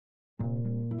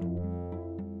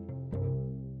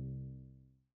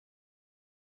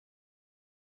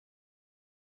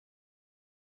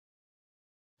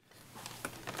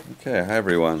Okay, hi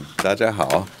everyone. 大家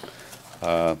好.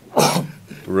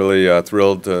 Really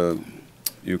thrilled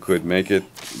you could make it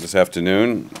this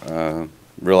afternoon.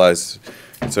 Realize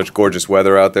it's such gorgeous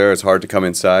weather out there. It's hard to come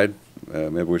inside.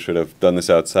 Maybe we should have done this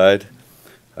outside.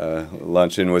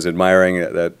 Lanxin was admiring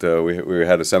that we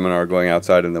had a seminar going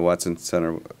outside in the Watson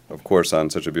Center, of course, on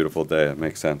such a beautiful day. It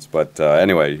makes sense. But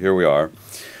anyway, here we are,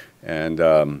 and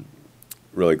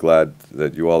really glad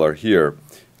that you all are here.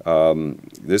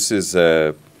 This is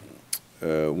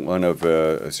one of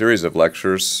a series of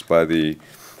lectures by the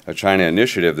China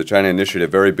Initiative. The China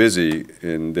Initiative, very busy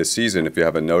in this season. If you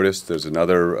haven't noticed, there's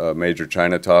another major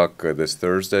China talk this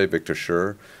Thursday, Victor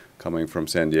Schur, coming from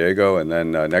San Diego. And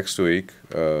then next week,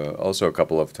 also a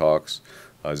couple of talks.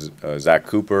 Zach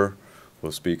Cooper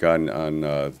will speak on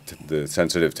the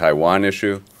sensitive Taiwan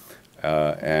issue.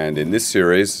 And in this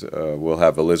series, we'll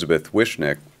have Elizabeth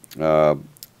Wishnick.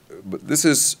 But this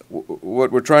is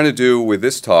what we're trying to do with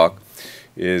this talk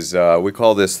is we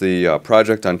call this the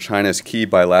Project on China's Key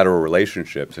Bilateral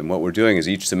Relationships. And what we're doing is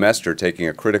each semester taking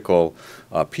a critical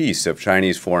piece of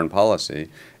Chinese foreign policy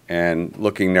and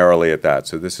looking narrowly at that.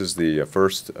 So this is the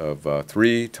first of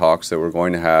 3 talks that we're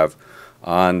going to have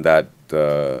on that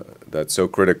so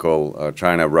critical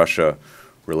China-Russia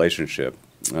relationship.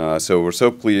 So we're so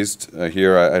pleased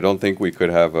here. I don't think we could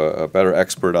have a better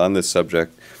expert on this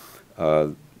subject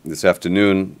this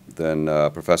afternoon than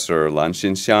Professor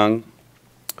Lanxin Xiang,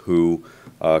 who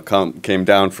came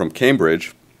down from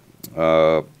Cambridge,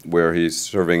 where he's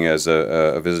serving as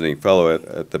a visiting fellow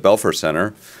at the Belfer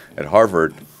Center at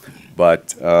Harvard.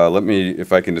 But let me,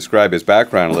 if I can describe his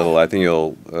background a little, I think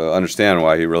you'll understand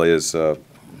why he really is the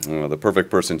perfect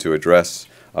person to address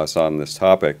us on this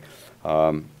topic.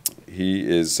 He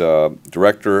is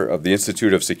director of the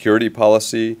Institute of Security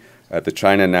Policy at the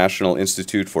China National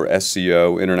Institute for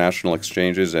SCO, International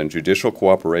Exchanges and Judicial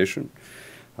Cooperation.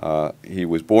 He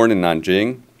was born in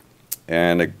Nanjing,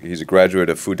 and he's a graduate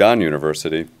of Fudan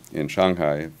University in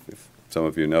Shanghai. If some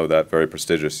of you know that very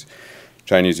prestigious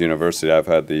Chinese university, I've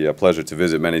had the pleasure to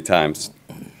visit many times.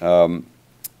 I'm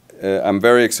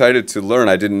very excited to learn,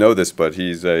 I didn't know this, but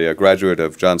he's a graduate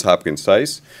of Johns Hopkins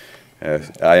SAIS.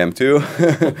 I am too.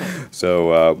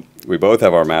 So we both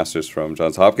have our masters from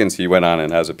Johns Hopkins. He went on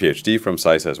and has a PhD from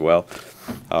SAIS as well.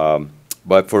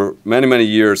 But for many, many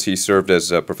years, he served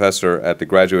as a professor at the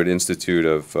Graduate Institute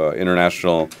of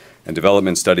International and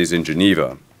Development Studies in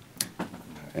Geneva.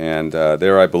 And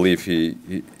there, I believe, he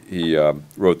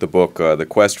wrote the book, The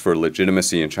Quest for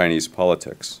Legitimacy in Chinese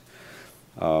Politics.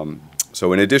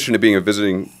 So in addition to being a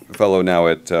visiting fellow now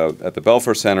at the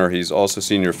Belfer Center, he's also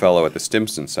senior fellow at the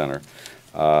Stimson Center.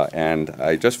 And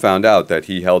I just found out that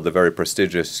he held the very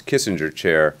prestigious Kissinger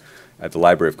Chair at the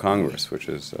Library of Congress, which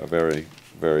is a very,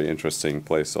 very interesting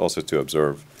place also to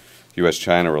observe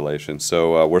U.S.-China relations.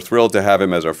 So we're thrilled to have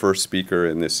him as our first speaker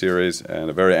in this series,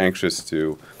 and very anxious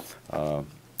to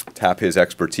tap his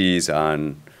expertise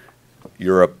on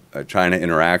Europe-China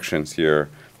interactions here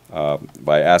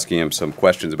by asking him some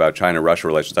questions about China-Russia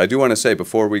relations. I do want to say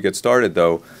before we get started,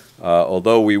 though,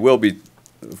 although we will be,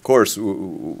 of course,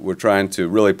 we're trying to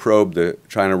really probe the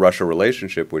China-Russia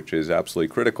relationship, which is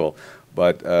absolutely critical,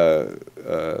 but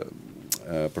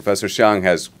Professor Xiang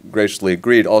has graciously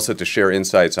agreed also to share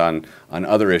insights on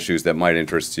other issues that might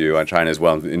interest you on China as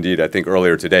well. Indeed, I think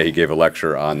earlier today he gave a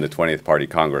lecture on the 20th Party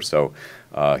Congress, so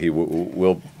he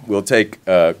will take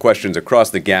questions across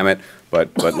the gamut, but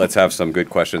let's have some good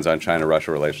questions on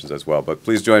China-Russia relations as well. But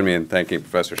please join me in thanking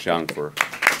Professor Xiang for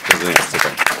visiting us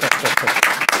today.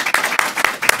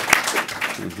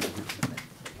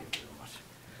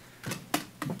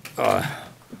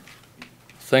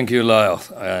 Thank you, Lyle,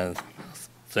 and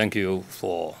thank you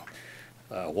for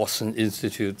Watson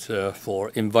Institute for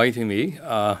inviting me.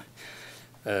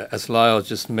 As Lyle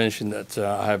just mentioned, that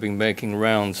I have been making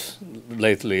rounds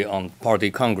lately on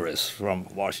Party Congress from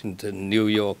Washington, New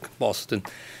York, Boston.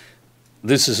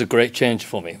 This is a great change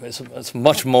for me. It's a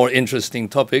much more interesting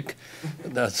topic.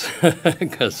 That's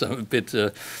because I'm a bit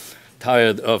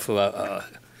tired of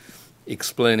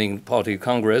explaining Party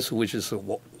Congress, which is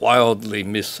wildly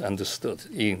misunderstood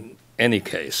in any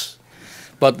case.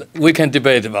 But we can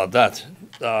debate about that.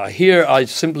 Here, I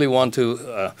simply want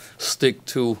to stick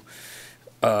to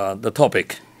the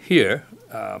topic here.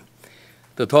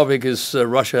 The topic is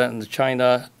Russia and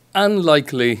China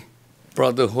unlikely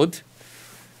brotherhood.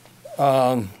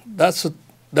 That's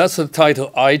a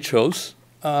title I chose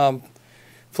for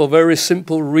a very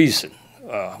simple reason.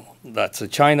 That the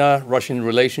China-Russian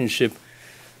relationship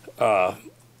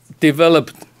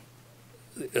developed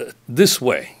this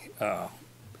way.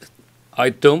 I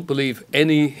don't believe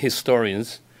any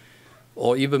historians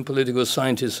or even political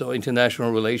scientists or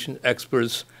international relations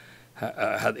experts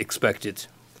had expected,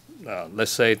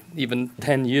 let's say, even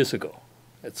 10 years ago.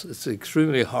 It's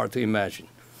extremely hard to imagine.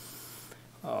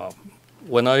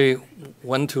 When I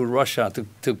went to Russia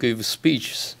to give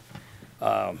speeches,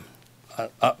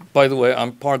 by the way,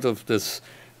 I'm part of this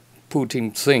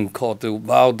Putin thing called the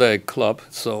Valday Club,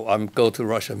 so I go to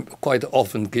Russia quite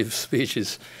often, give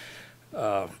speeches.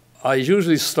 I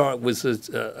usually start with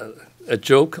a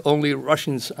joke only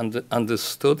Russians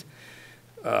understood.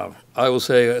 I will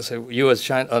say,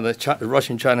 U.S.-China, the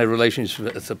Russian-China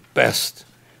relationship is the best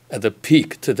at the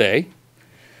peak today.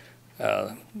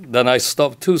 Then I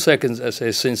stop 2 seconds and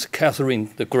say, since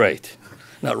Catherine the Great.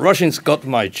 Now, Russians got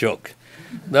my joke.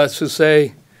 That's to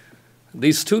say,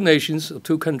 these two nations, or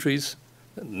two countries,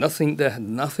 they had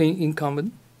nothing in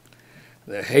common.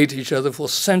 They hate each other for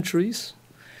centuries.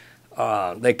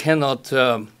 They cannot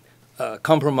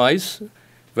compromise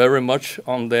very much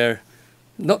on their,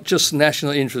 not just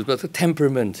national interest, but the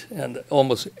temperament and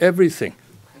almost everything.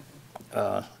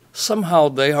 Somehow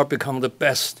they are become the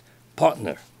best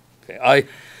partner. Okay.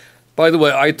 By the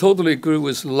way, I totally agree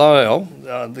with Lyle.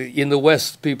 In the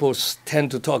West, people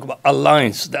tend to talk about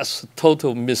alliance. That's a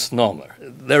total misnomer.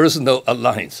 There is no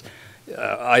alliance.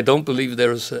 I don't believe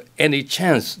there is any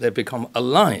chance they become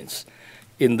alliance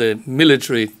in the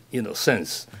military,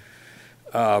 sense.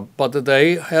 But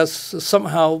they has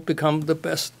somehow become the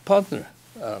best partner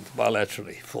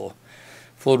bilaterally for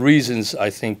reasons I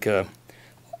think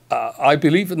I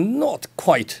believe not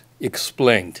quite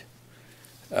explained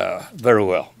very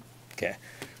well. Okay,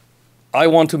 I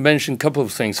want to mention a couple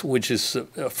of things which is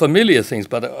familiar things,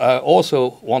 but I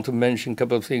also want to mention a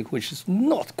couple of things which is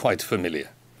not quite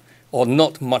familiar or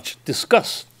not much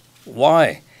discussed.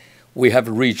 Why we have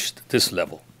reached this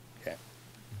level. Okay.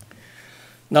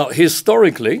 Now,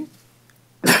 historically,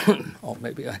 or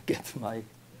maybe I get my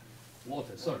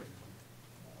water. Sorry,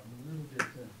 I'm a little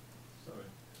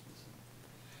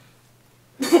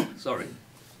bit. Sorry.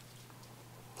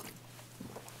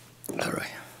 All right.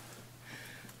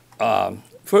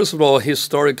 First of all,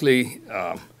 historically,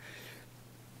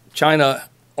 China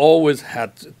always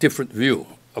had a different view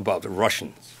about the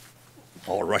Russians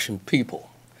or Russian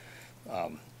people.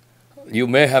 You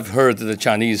may have heard the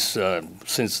Chinese,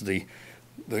 since the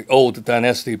old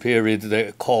dynasty period,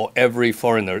 they call every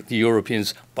foreigner, the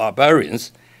Europeans,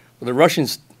 barbarians. But the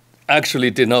Russians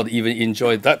actually did not even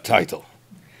enjoy that title.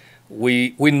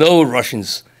 We know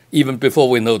Russians even before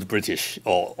we know the British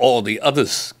or all the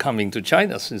others coming to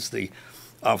China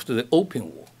after the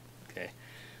Opium War. Okay.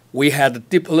 We had a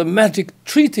diplomatic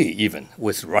treaty even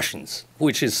with Russians,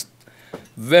 which is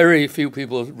very few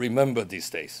people remember these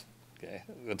days. Okay.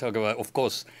 We'll talk about, of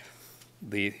course,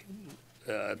 the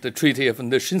Treaty of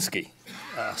Lexington,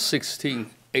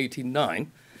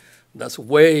 1689. That's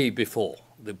way before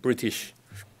the British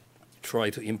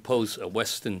tried to impose a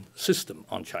Western system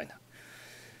on China.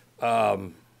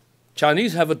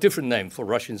 Chinese have a different name for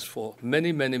Russians for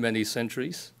many, many, many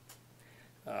centuries.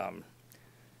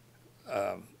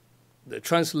 The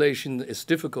translation is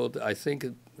difficult. I think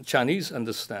Chinese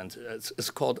understand. It's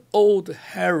called Old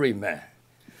Hairy Man.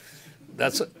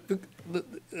 That's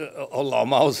or Lao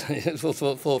Mao's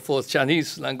for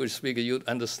Chinese language speaker, you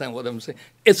understand what I'm saying.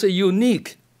 It's a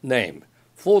unique name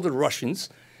for the Russians.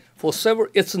 For several,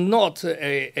 it's not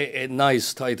a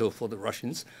nice title for the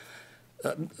Russians.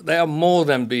 They are more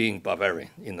than being barbarian,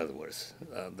 in other words.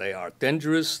 They are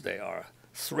dangerous, they are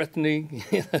threatening,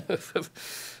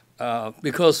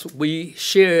 because we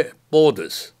share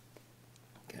borders,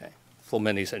 okay, for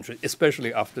many centuries,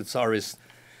 especially after Tsarist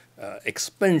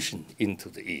expansion into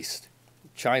the East.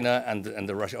 China and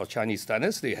the Russian or Chinese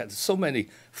dynasty had so many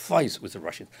fights with the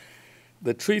Russians.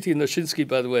 The Treaty in Lexington,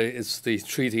 by the way, is the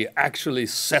treaty actually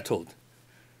settled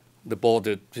the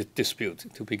border dispute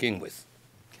to begin with.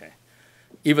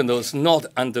 Even though it's not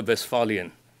under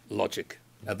Westphalian logic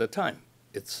at the time.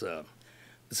 It's a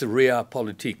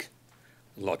realpolitik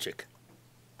logic.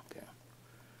 Okay.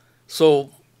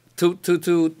 So to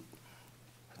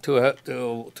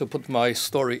put my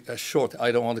story short,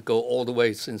 I don't want to go all the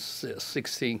way since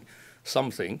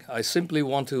 16-something. I simply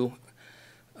want to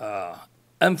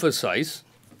emphasize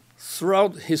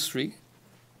throughout history,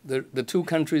 the two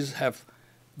countries have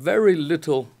very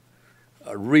little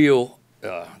real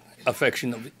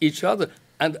affection of each other.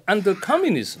 And under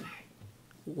communism,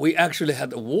 we actually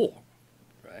had a war,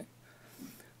 right?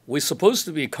 We're supposed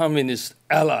to be communist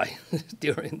ally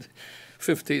during the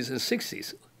 50s and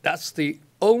 60s. That's the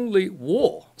only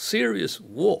war, serious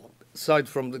war, aside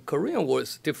from the Korean War,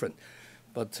 it's different.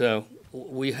 But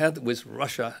we had with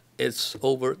Russia, it's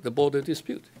over the border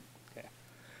dispute. Okay.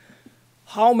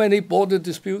 How many border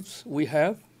disputes we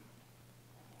have?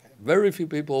 Very few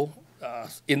people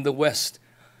in the West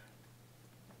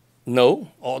know,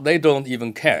 or they don't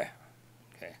even care.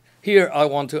 Okay. Here I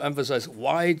want to emphasize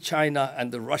why China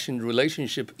and the Russian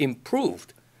relationship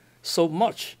improved so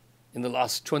much in the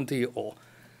last 20 or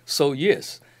so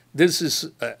years. This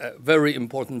is a very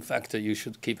important factor you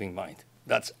should keep in mind.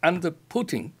 That's under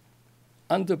Putin,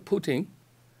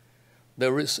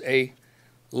 there is a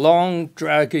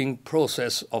long-dragging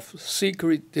process of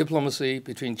secret diplomacy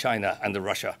between China and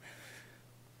Russia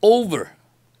over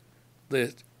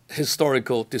the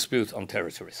historical dispute on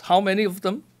territories. How many of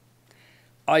them?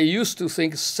 I used to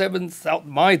think 7,000,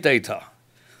 my data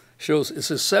shows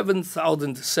it's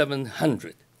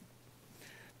 7,700,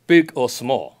 big or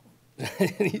small.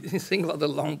 You think about the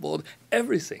long border,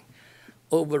 everything,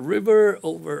 over river,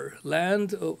 over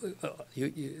land.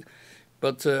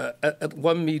 But at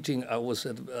one meeting, I was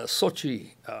at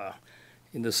Sochi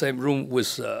in the same room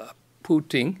with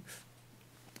Putin.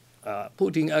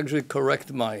 Putin actually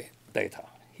corrected my data.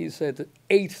 He said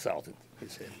 8,000, he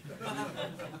said.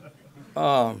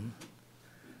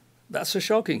 That's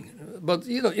shocking. But,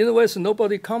 in the West,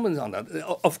 nobody comments on that.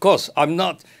 Of course, I'm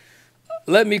not.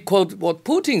 Let me quote what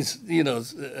Putin's,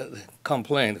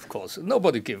 complained, of course.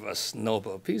 Nobody give us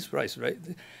Nobel Peace Prize, right?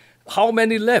 How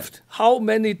many left? How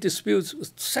many disputes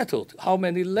settled? How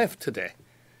many left today?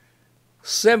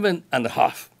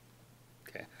 7.5.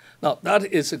 Okay. Now, that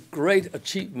is a great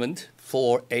achievement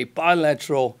for a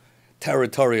bilateral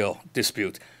territorial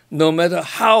dispute, no matter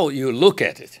how you look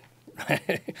at it.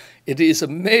 It is a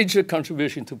major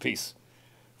contribution to peace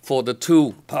for the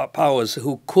two powers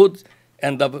who could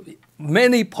end up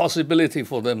many possibilities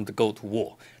for them to go to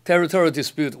war. Territorial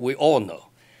dispute, we all know.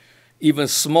 Even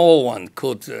small one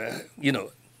could,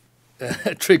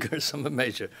 trigger some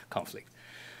major conflict.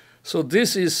 So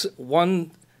this is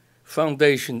one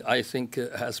foundation I think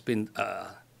has been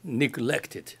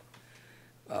neglected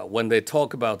when they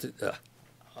talk about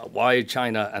why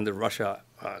China and Russia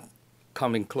are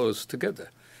coming close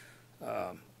together.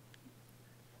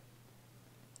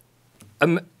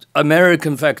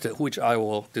 American factor, which I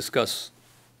will discuss,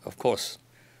 of course,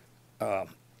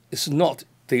 is not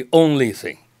the only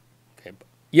thing. Okay.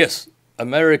 Yes,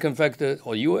 American factor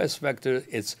or U.S. factor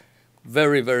is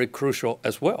very, very crucial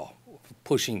as well,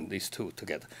 pushing these two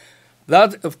together.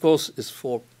 That, of course, is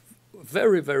for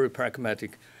very, very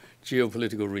pragmatic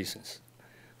geopolitical reasons.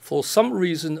 For some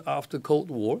reason, after Cold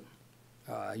War,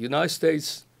 United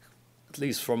States, at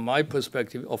least from my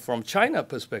perspective, or from China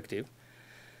perspective,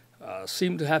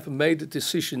 seem to have made a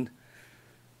decision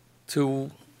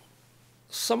to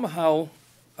somehow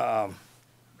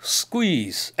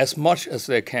squeeze as much as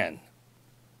they can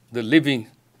the living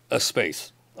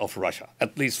space of Russia,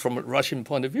 at least from a Russian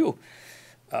point of view.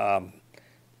 The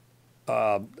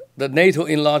NATO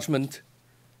enlargement,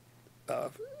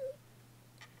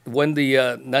 when the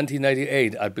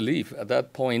 1998, I believe, at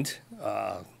that point,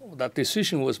 that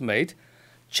decision was made,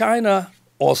 China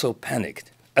also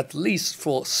panicked, at least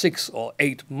for 6 or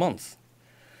 8 months.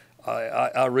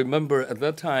 I remember at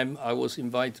that time I was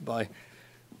invited by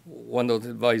one of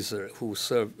the advisors who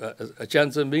served as a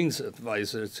Jiang Zemin's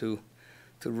advisor to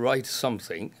write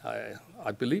something.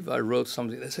 I believe I wrote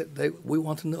something. They said, we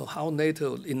want to know how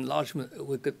NATO enlargement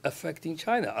would affecting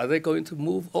China. Are they going to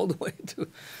move all the way to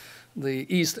the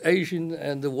East Asian,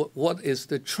 and what is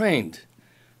the trend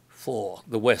for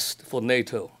the West, for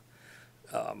NATO?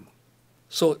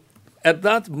 So at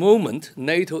that moment,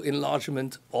 NATO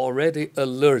enlargement already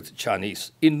alerted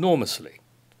Chinese enormously.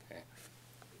 Okay.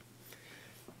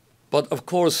 But of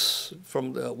course,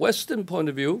 from the Western point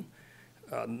of view,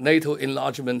 NATO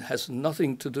enlargement has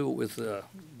nothing to do with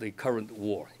the current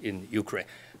war in Ukraine.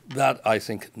 That I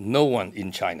think no one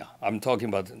in China, I'm talking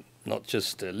about not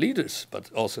just leaders,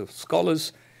 but also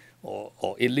scholars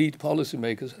or elite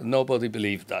policymakers, nobody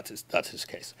believes that is the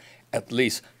case. At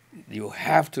least you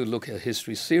have to look at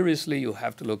history seriously. You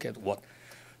have to look at what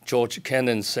George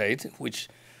Kennan said, which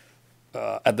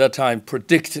at that time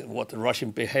predicted what the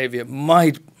Russian behavior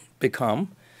might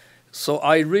become. So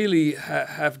I really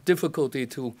have difficulty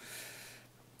to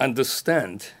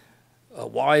understand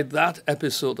why that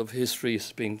episode of history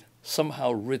is being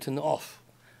somehow written off.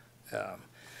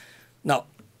 Now,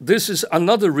 this is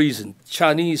another reason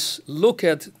Chinese look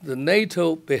at the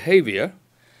NATO behavior.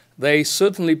 They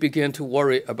certainly begin to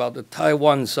worry about the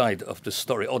Taiwan side of the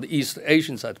story, or the East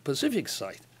Asian side, the Pacific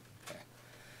side.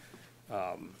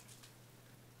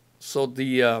 So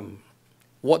the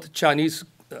what Chinese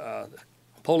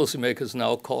policymakers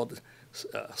now call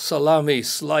salami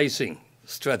slicing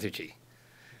strategy.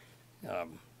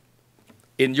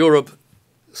 In Europe,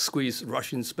 squeeze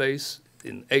Russian space.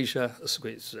 in Asia,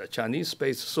 squeeze Chinese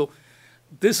space. So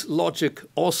this logic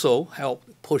also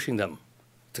helped pushing them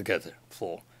together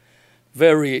for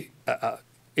very,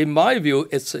 in my view,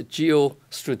 it's a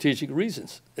geostrategic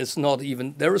reasons. It's not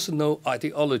even, there is no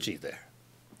ideology there.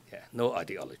 Yeah, no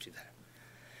ideology there.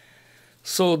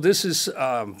 So this is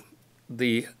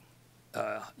the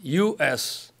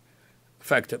U.S.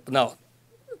 factor. Now,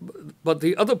 but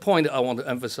the other point I want to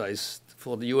emphasize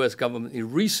for the U.S. government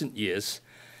in recent years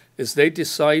is they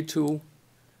decide to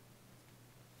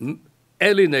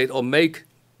alienate or make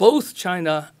both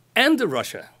China and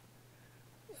Russia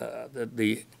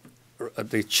the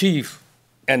chief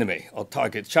enemy or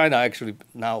target. China actually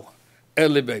now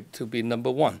elevate to be number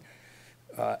one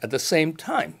at the same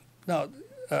time. Now,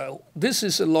 this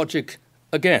is a logic,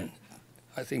 again,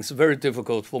 I think it's very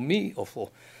difficult for me or for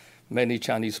many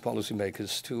Chinese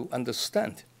policymakers to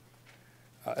understand.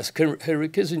 As Henry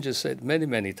Kissinger said many,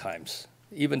 many times,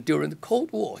 even during the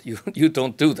Cold War, you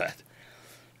don't do that.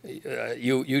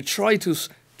 You try to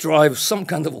drive some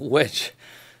kind of a wedge,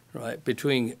 right,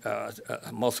 between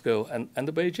Moscow and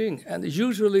the Beijing, and it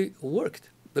usually worked.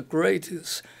 The great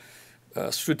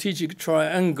strategic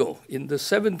triangle in the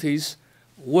 70s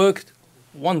worked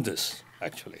wonders,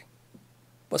 actually.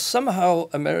 But somehow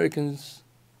Americans,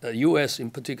 U.S.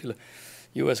 in particular,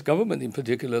 U.S. government in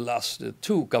particular, last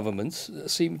two governments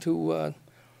seem to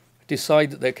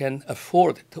decide that they can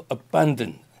afford to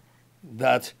abandon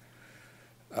that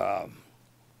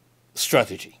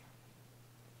strategy.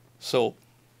 So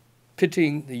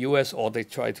pitting the U.S., or they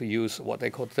try to use what they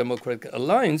call democratic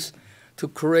alliance to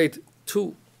create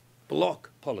two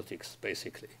bloc politics,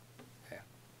 basically.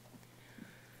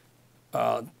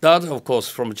 That, of course,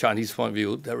 from a Chinese point of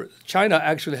view, China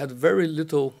actually had very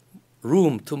little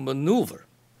room to maneuver.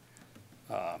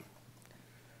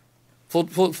 For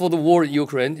the war in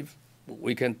Ukraine,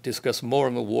 we can discuss more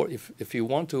on the war if you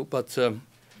want to, but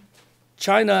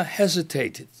China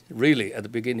hesitated really at the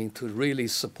beginning to really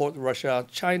support Russia.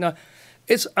 China,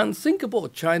 it's unthinkable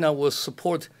China will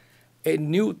support a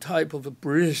new type of a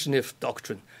Brezhnev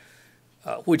doctrine,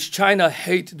 which China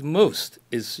hated most,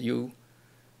 is you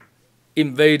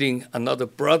invading another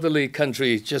brotherly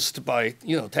country just by,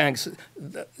 tanks.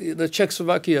 The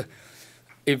Czechoslovakia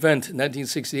event in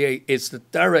 1968 is the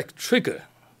direct trigger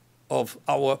of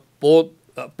our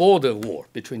border war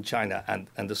between China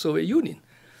and the Soviet Union.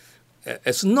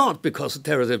 It's not because of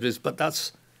terrorism, but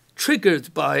that's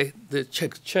triggered by the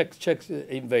Czech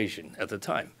invasion at the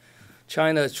time.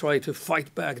 China tried to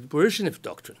fight back the Brezhnev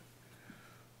doctrine.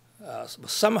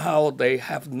 Somehow they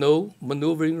have no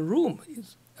maneuvering room.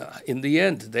 In the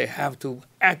end, they have to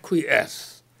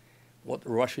acquiesce what the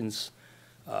Russians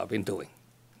have been doing.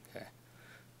 Okay.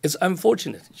 It's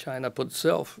unfortunate. China put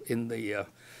itself in the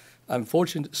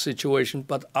unfortunate situation,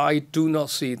 but I do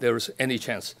not see there is any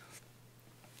chance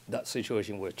that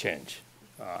situation will change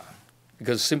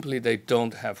because simply they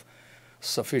don't have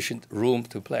sufficient room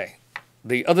to play.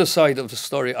 The other side of the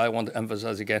story I want to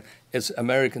emphasize again is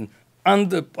American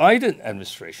under Biden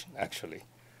administration actually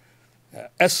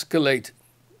escalate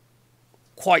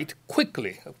quite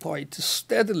quickly, quite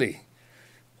steadily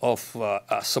of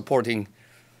supporting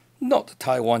not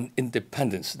Taiwan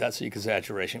independence, that's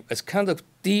exaggeration, it's kind of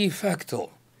de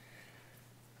facto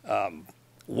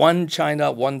one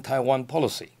China, one Taiwan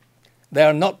policy. They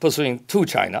are not pursuing two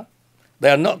China. They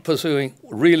are not pursuing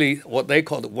really what they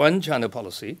call the one China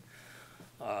policy.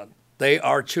 They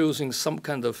are choosing some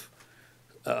kind of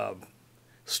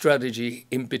strategy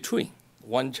in between,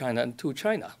 one China and two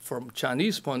China. From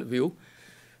Chinese point of view,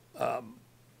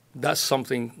 that's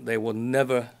something they will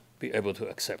never be able to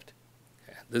accept.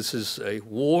 This is a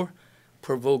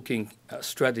war-provoking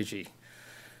strategy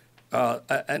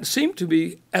and seem to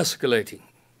be escalating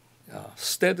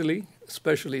steadily,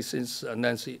 especially since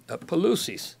Nancy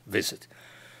Pelosi's visit.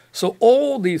 So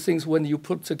all these things, when you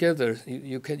put together,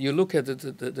 you look at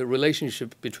the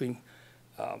relationship between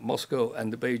Moscow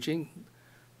and Beijing.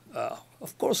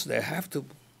 Of course, they have to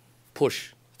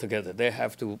push together. They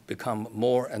have to become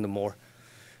more and more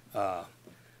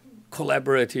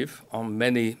collaborative on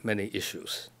many, many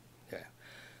issues. Yeah.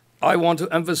 I want to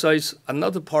emphasize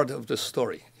another part of the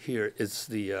story here. It's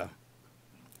the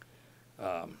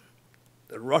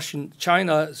Russian,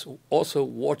 China is also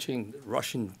watching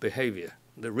Russian behavior,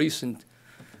 the recent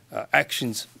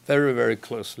actions very, very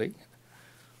closely.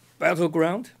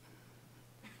 Battleground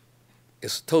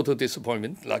is total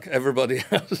disappointment, like everybody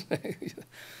else.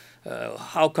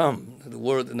 How come the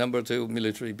world number 2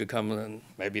 military become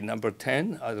maybe number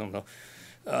 10? I don't know.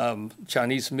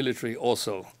 Chinese military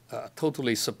also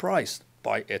totally surprised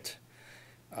by it.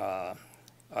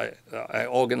 I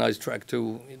organized track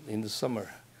 2 in the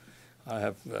summer I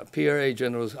have PRA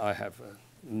generals, I have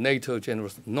NATO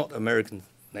generals, not American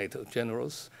NATO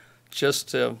generals,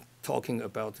 just talking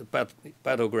about the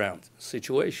battleground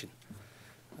situation.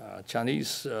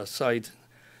 Chinese side,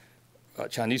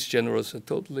 Chinese generals are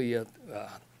totally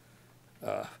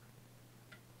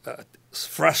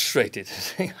frustrated,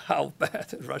 saying how bad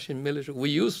the Russian military. We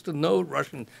used to know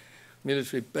Russian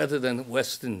military better than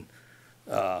Western,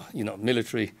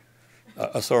 military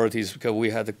authorities, because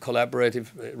we had a collaborative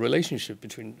relationship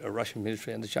between the Russian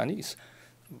military and the Chinese.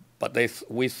 But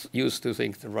we used to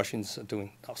think the Russians are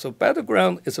doing now. So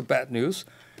battleground is a bad news,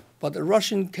 but the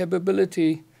Russian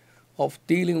capability of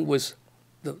dealing with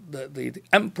the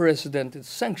unprecedented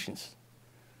sanctions,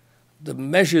 the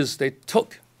measures they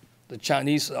took, the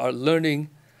Chinese are learning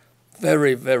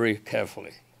very, very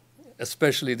carefully,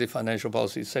 especially the financial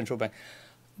policy, central bank.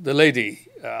 The lady,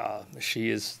 she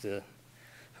is the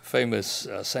famous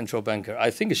central banker. I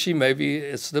think she maybe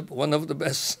is one of the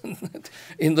best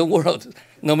in the world.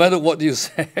 No matter what you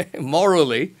say,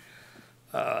 morally,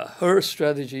 her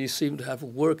strategy seemed to have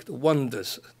worked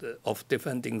wonders of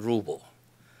defending ruble.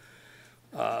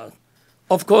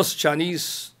 Of course,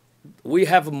 Chinese, we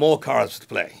have more cards to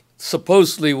play.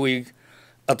 Supposedly we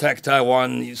attack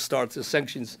Taiwan, you start the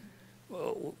sanctions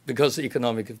because of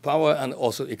economic power and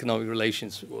also economic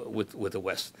relations with the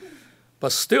West.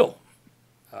 But still,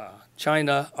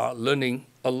 China are learning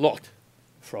a lot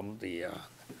from the,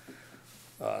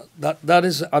 that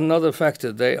is another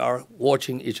factor. They are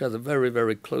watching each other very,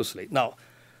 very closely. Now,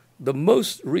 the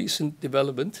most recent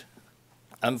development,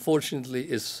 unfortunately,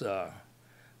 is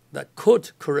that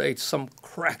could create some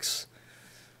cracks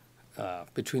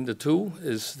between the two,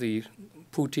 is the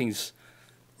Putin's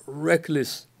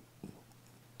reckless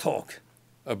talk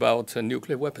about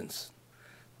nuclear weapons.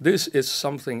 This is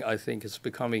something I think is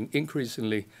becoming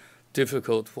increasingly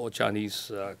difficult for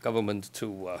Chinese government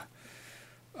to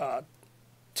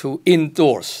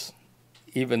endorse,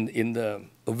 even in the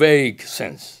vague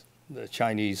sense. The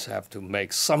Chinese have to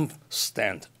make some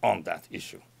stand on that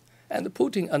issue. And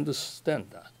Putin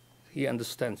understands that. He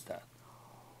understands that.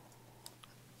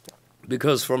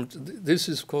 Because this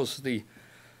is, of course, the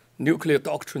nuclear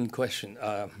doctrine question.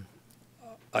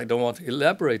 I don't want to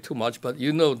elaborate too much, but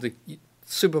you know the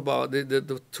superpower,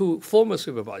 the two former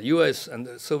superpowers, U.S. and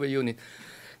the Soviet Union,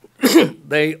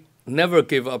 they never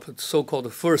give up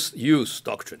so-called first-use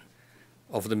doctrine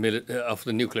of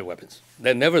the nuclear weapons.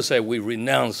 They never say we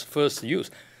renounce first use.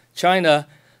 China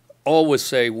always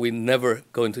say we're never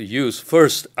going to use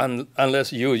first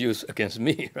unless you use against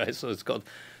me, right? So it's called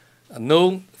a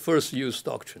no first-use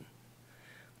doctrine.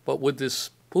 But with this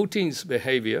Putin's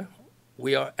behavior,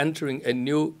 we are entering a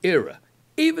new era,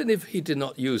 even if he did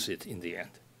not use it in the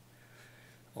end,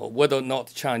 or whether or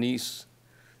not Chinese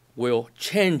will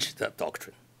change that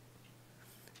doctrine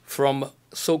from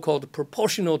so-called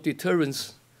proportional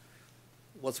deterrence,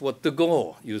 what de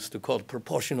Gaulle used to call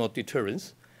proportional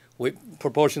deterrence.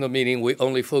 Proportional meaning we're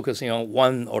only focusing on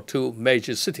one or two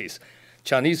major cities.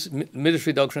 Chinese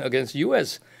military doctrine against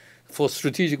U.S. for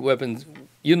strategic weapons,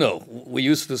 you know, we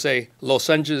used to say Los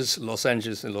Angeles, Los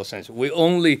Angeles, and Los Angeles. We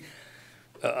only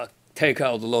take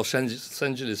out Los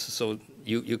Angeles, so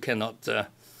you cannot.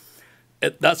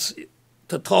 That's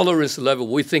the tolerance level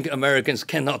we think Americans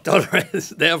cannot tolerate.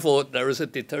 Therefore, there is a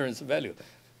deterrence value,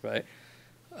 right?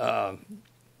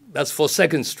 That's for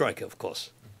second strike, of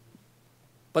course.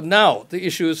 But now the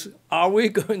issue is: are we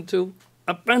going to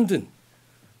abandon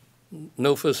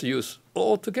no first use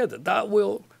altogether? That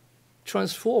will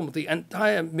transform the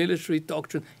entire military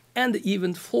doctrine and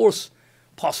even force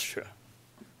posture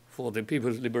for the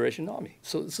People's Liberation Army.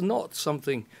 So it's not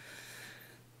something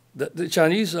that the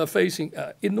Chinese are facing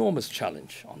an enormous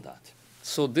challenge on that.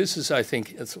 So this is, I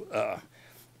think, it's,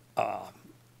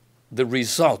 the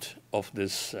result of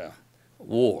this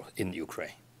war in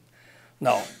Ukraine.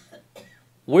 Now,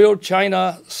 will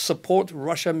China support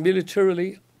Russia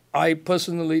militarily? I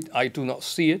personally do not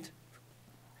see it.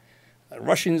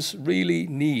 Russians really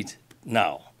need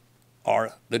now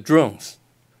are the drones.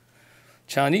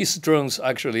 Chinese drones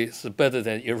actually is better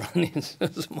than Iranians.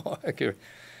 It's more accurate.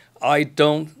 I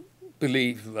don't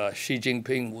believe Xi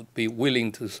Jinping would be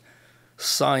willing to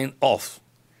sign off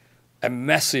a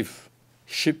massive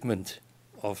shipment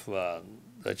of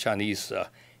the Chinese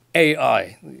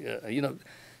AI.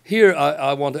 Here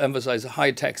I want to emphasize the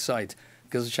high-tech side,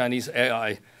 because the Chinese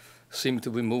AI seem to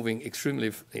be moving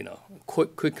extremely,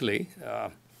 quickly.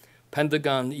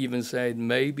 Pentagon even said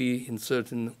maybe in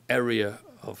certain area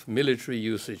of military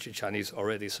usage, the Chinese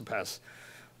already surpass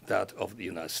that of the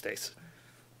United States.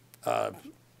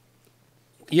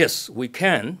 Yes, we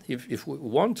can, if we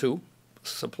want to,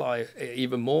 supply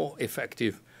even more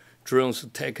effective drones to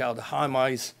take out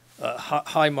HIMARS,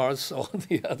 HIMARS, all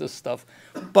the other stuff.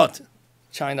 But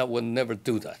China will never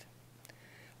do that.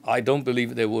 I don't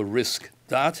believe they will risk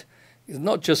that. It's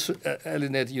not just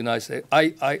alienate the United States.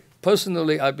 I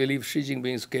personally, I believe Xi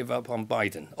Jinping gave up on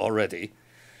Biden already.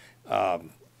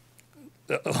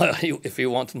 If you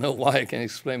want to know why, I can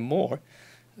explain more.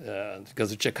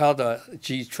 Because the Jakarta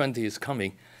G20 is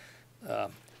coming.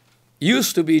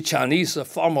 Used to be Chinese are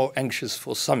far more anxious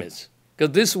for summits,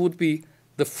 because this would be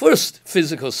the first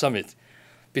physical summit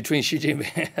between Xi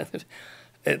Jinping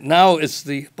and now it's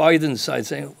the Biden side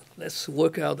saying, let's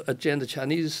work out agenda.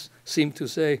 Chinese seem to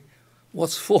say,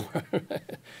 what's for?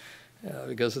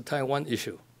 Because of the Taiwan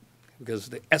issue, because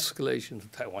of the escalation of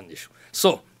the Taiwan issue.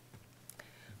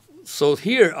 So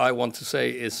here I want to say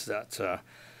is that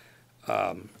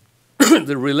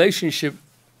the relationship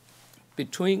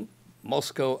between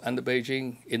Moscow and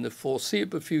Beijing in the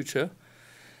foreseeable future,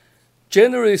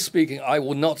 generally speaking, I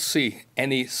will not see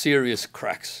any serious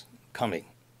cracks coming.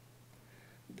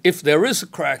 If there is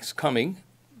cracks coming,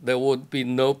 there would be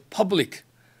no public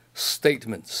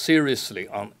statement seriously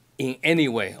in any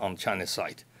way on China's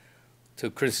side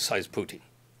to criticize Putin,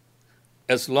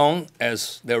 as long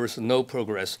as there is no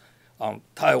progress on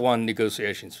Taiwan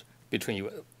negotiations between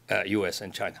U.S.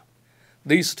 and China.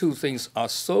 These two things are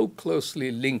so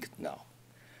closely linked now.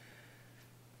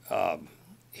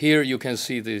 Here you can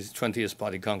see the 20th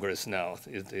Party Congress now,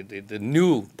 the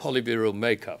new Politburo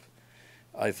makeup.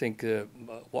 I think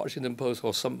Washington Post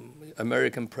or some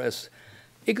American press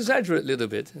exaggerate a little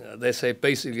bit. They say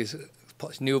basically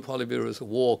new Politburo is a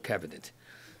war cabinet.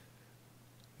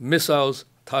 Missiles,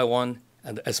 Taiwan,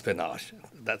 and espionage.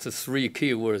 That's the three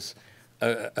keywords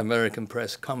American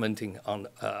press commenting on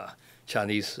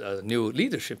Chinese new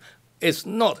leadership. It's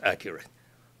not accurate.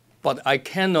 But I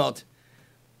cannot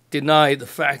deny the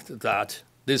fact that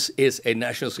this is a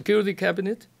national security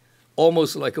cabinet,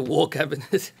 almost like a war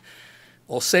cabinet,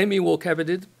 or semi-war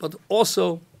cabinet, but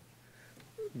also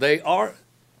they are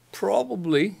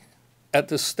probably at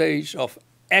the stage of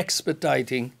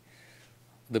expediting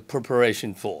the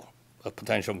preparation for a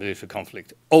potential military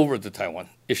conflict over the Taiwan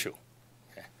issue.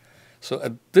 Okay. So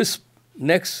at this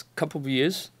next couple of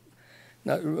years,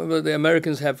 now remember the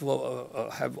Americans have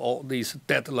all these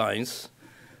deadlines.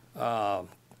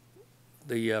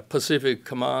 The Pacific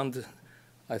Command,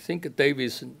 I think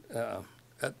Davison,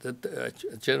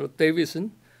 General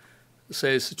Davison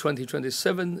says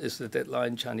 2027 is the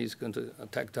deadline Chinese going to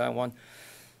attack Taiwan.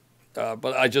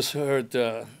 But I just heard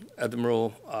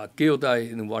Admiral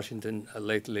Gildai in Washington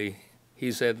lately.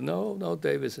 He said, no,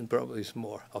 Davison probably is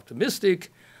more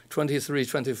optimistic. 23,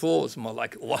 24 is more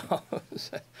like, wow.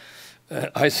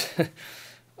 I said,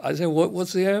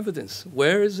 what's the evidence?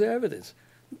 Where is the evidence?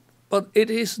 But it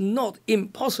is not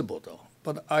impossible, though.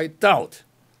 But I doubt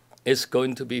it's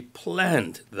going to be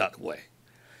planned that way.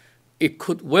 It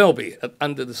could well be,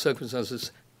 under the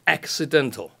circumstances,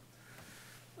 accidental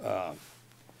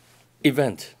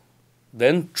event,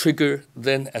 then trigger,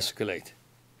 then escalate.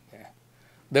 Yeah.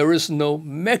 There is no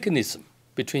mechanism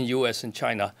between U.S. and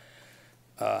China,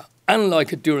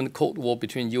 unlike during the Cold War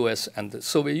between U.S. and the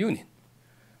Soviet Union.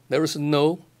 There is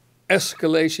no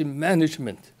escalation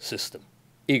management system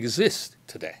exists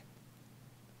today.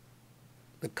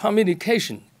 The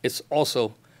communication is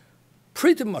also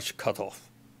pretty much cut off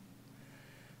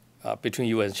between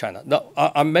U.S. and China. Now,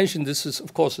 I mentioned this is,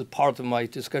 of course, a part of my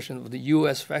discussion of the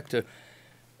U.S. factor.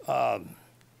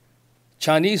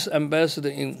 Chinese ambassador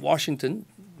in Washington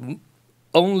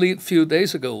only a few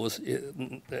days ago was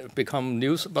become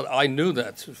news, but I knew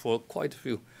that for quite a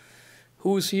few.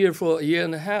 Who was here for a year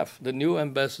and a half? The new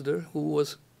ambassador who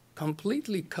was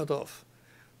completely cut off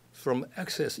from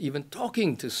access, even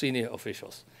talking to senior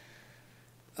officials.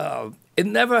 It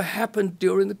never happened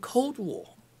during the Cold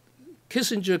War.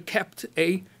 Kissinger kept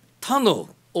a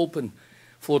tunnel open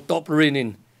for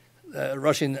Dobrynin,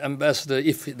 Russian ambassador.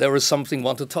 If there is something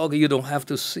want to talk, you don't have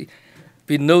to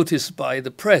be noticed by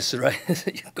the press, right?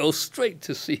 You go straight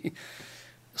to see.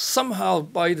 Somehow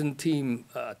Biden team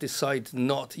decided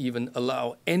not even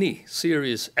allow any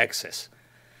serious access.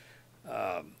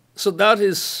 So that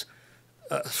is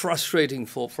frustrating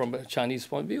from a Chinese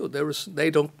point of view. They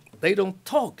don't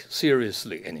talk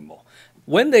seriously anymore.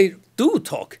 When they do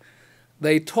talk,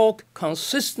 they talk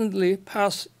consistently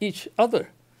past each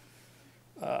other.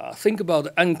 Think about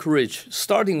Anchorage,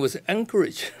 starting with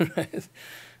Anchorage, right?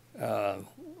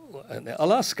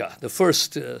 Alaska, the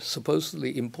first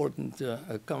supposedly important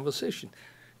conversation,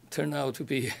 turned out to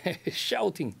be a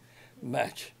shouting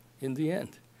match in the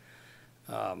end.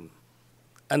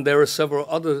 And there are several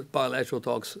other bilateral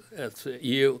talks that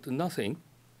yield nothing.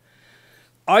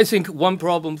 I think one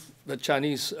problem the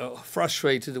Chinese are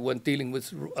frustrated when dealing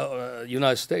with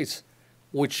United States,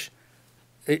 which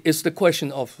is the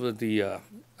question of the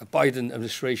Biden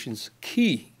administration's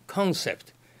key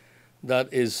concept,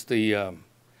 that is the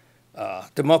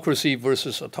democracy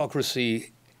versus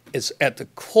autocracy is at the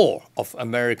core of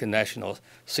American national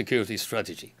security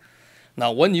strategy.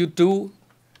 Now, when you do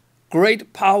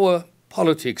great power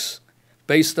politics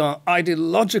based on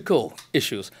ideological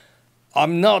issues,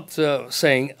 I'm not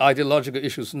saying ideological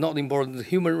issues not important.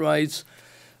 Human rights,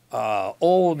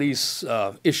 all these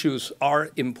issues are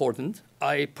important.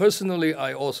 I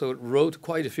also wrote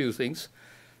quite a few things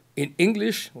in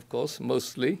English, of course,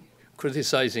 mostly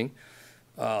criticizing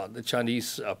the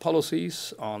Chinese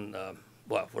policies on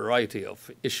well, variety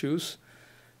of issues.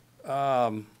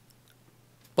 But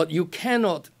you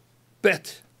cannot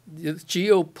bet the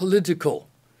geopolitical,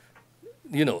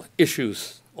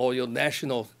 issues or your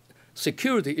national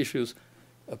security issues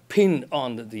pinned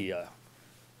on the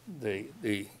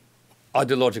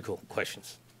ideological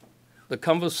questions. The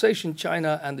conversation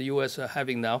China and the U.S. are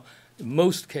having now, in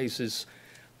most cases,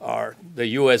 are the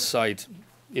U.S. side,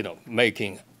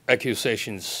 making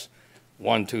accusations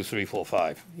 1, 2, 3, 4,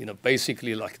 5,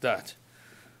 basically like that.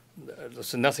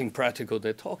 There's nothing practical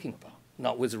they're talking about.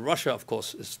 Now, with Russia, of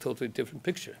course, it's a totally different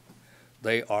picture.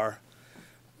 They are,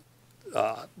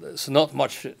 there's not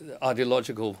much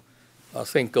ideological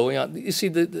thing going on. You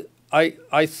see,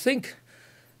 I think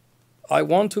I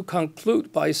want to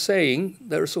conclude by saying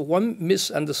there's one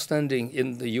misunderstanding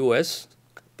in the U.S.,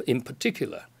 in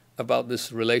particular, about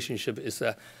this relationship, is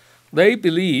that they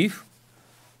believe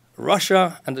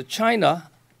Russia and China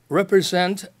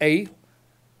represent a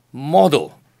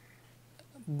model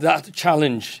that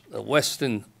challenge the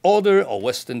Western order or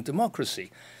Western democracy.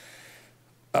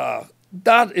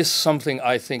 That is something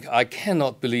I think I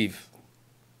cannot believe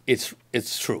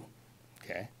it's true,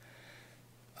 okay?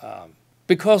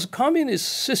 Because communist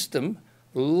system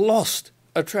lost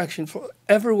attraction for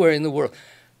everywhere in the world.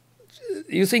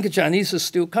 You think the Chinese are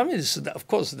still communists? Of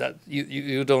course, that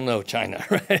you don't know China,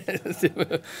 right?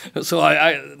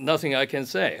 So nothing I can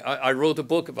say. I wrote a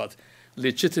book about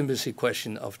legitimacy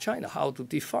question of China, how to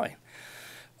define.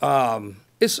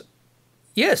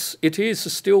 Yes, it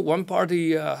is still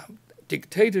one-party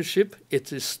dictatorship.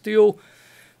 It is still,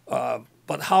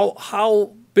 but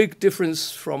how big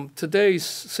difference from today's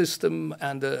system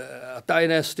and the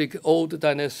old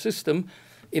dynastic system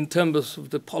in terms of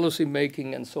the policy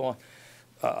making and so on.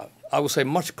 I would say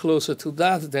much closer to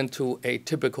that than to a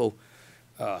typical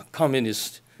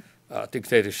communist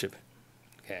dictatorship.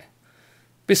 Okay.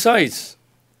 Besides,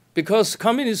 because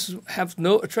communists have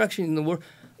no attraction in the world,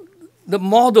 the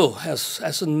model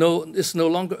is no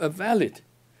longer valid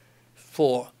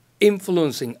for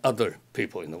influencing other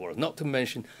people in the world, not to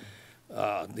mention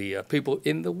the people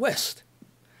in the West.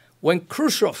 When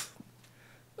Khrushchev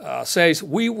says,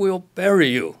 "We will bury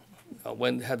you,"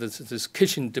 when they had this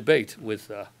kitchen debate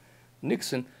with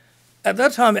Nixon, at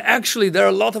that time, actually, there are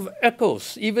a lot of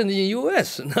echoes, even in the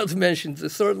U.S., not to mention the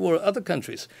third world, other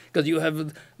countries, because you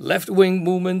have left-wing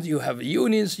movement, you have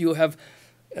unions, you have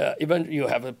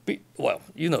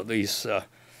these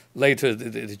later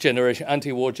the generation,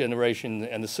 anti-war generation,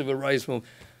 and the civil rights movement.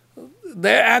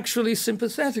 They're actually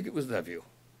sympathetic with that view.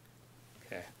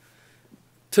 Okay.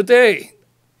 Today,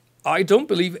 I don't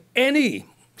believe any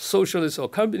socialist or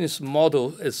communist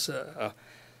model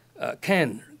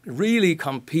can really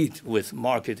compete with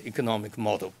market economic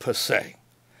model per se.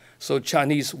 So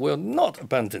Chinese will not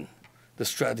abandon the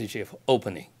strategy of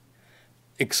opening,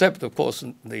 except, of course,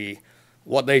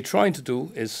 what they're trying to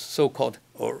do is so-called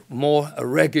or more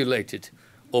regulated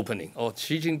opening, or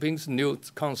Xi Jinping's new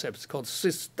concept is called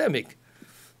systemic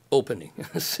opening,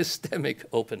 systemic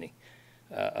opening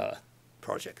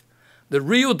project. The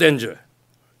real danger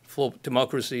for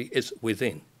democracy is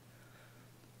within.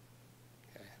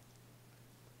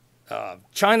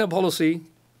 China policy,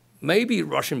 maybe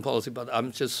Russian policy, but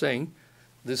I'm just saying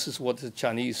this is what the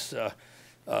Chinese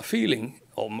feeling,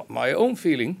 or my own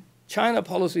feeling. China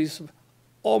policy is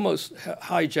almost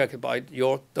hijacked by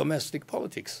your domestic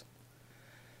politics.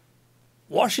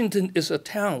 Washington is a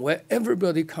town where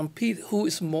everybody competes who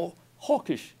is more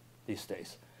hawkish these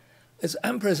days. As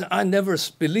president, I never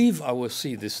believe I will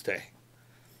see this day.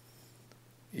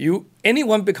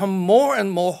 Anyone become more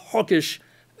and more hawkish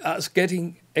as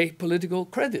getting a political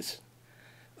credit.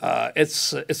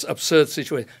 It's absurd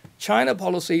situation. China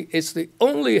policy is the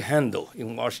only handle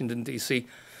in Washington, D.C.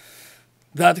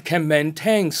 that can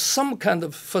maintain some kind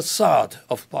of facade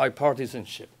of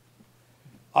bipartisanship.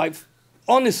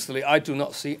 Honestly, I do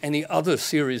not see any other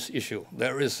serious issue.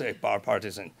 There is a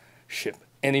bipartisanship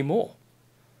anymore.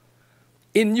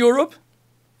 In Europe,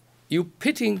 you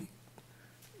pitting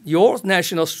your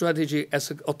national strategy as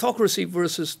an autocracy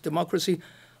versus democracy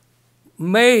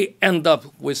may end up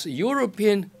with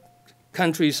European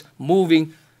countries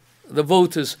moving the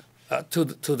voters to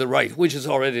the right, which is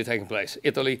already taking place.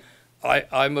 Italy,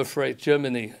 I'm afraid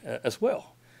Germany as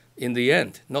well, in the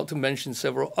end, not to mention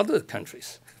several other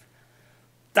countries.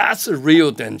 That's a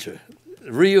real danger,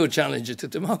 real challenge to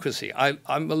democracy. I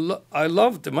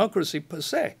love democracy per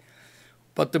se,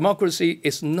 but democracy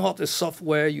is not a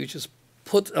software you just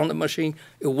put on the machine.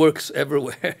 It works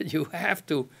everywhere. You have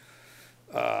to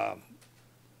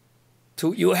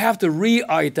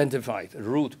re-identify the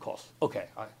root cause. Okay,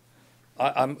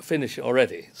 I'm finished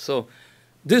already. So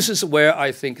this is where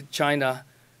I think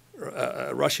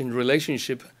China-Russian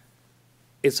relationship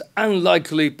is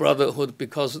unlikely brotherhood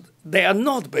because they are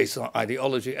not based on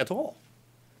ideology at all.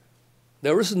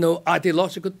 There is no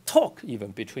ideological talk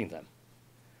even between them.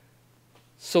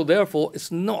 So therefore,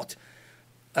 it's not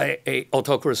a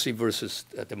autocracy versus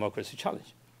a democracy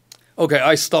challenge. Okay,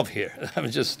 I stop here. I'm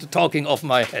just talking off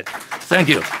my head. Thank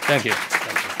you. Thank you.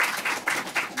 Thank you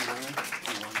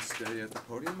want to stay at the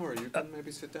podium, or you can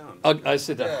maybe sit down? I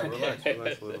sit down. Yeah,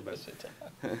 relax a little bit. Sit down.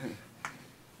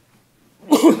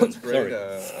 That's great.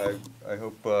 I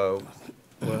hope we'll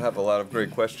have a lot of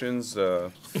great questions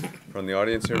from the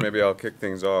audience here. Maybe I'll kick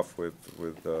things off with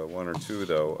one or two,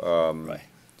 though. Right.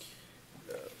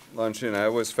 Lanxin, I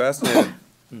was fascinated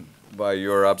by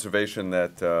your observation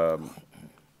that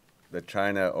that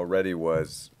China already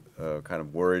was kind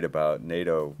of worried about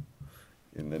NATO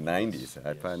in the 90s.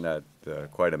 I find that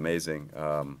quite amazing.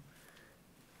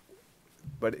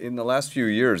 But in the last few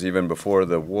years, even before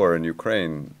the war in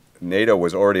Ukraine, NATO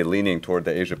was already leaning toward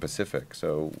the Asia-Pacific.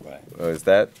 So is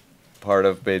that part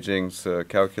of Beijing's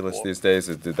calculus these days?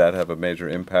 Did that have a major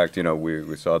impact? You know,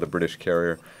 we saw the British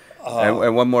carrier.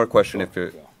 And one more question,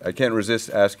 I can't resist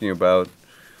asking you about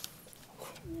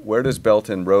where does Belt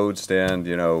and Road stand?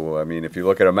 You know, I mean, if you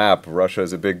look at a map, Russia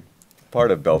is a big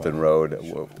part of Belt and Road.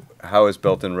 How is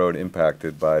Belt and Road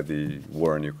impacted by the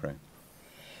war in Ukraine?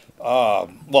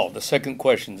 Well, the second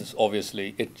question is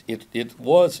obviously it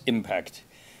was impact,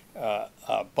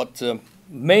 but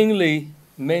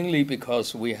mainly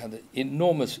because we had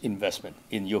enormous investment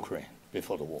in Ukraine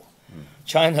before the war.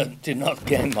 China did not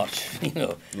gain much, you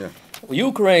know. Yeah.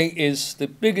 Ukraine is the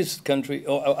biggest country,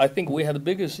 or I think we had the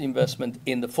biggest investment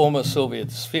in the former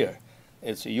Soviet sphere.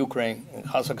 It's Ukraine,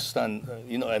 Kazakhstan,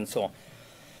 you know, and so on.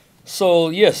 So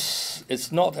yes,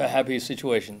 it's not a happy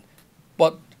situation,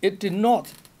 but it did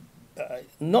not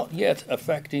yet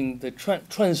affecting the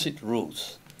transit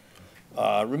routes.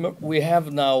 Remember, we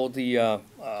have now the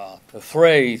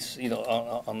freight, you know,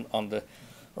 on the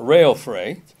rail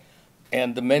freight,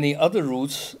 and the many other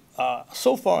routes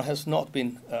so far has not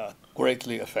been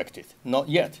greatly affected. Not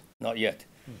yet.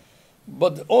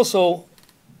 But also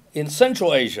in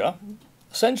Central Asia,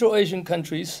 Central Asian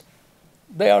countries,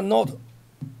 they are not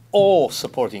all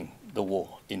supporting the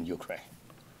war in Ukraine.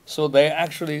 So they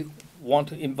actually want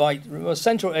to invite, remember,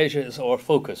 Central Asia is our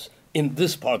focus in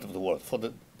this part of the world for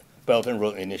the Belt and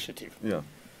Road Initiative. Yeah.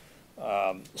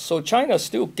 So China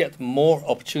still get more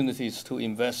opportunities to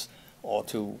invest or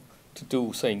to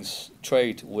do things,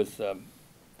 trade with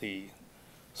the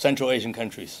Central Asian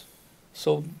countries.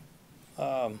 So,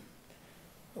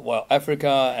 while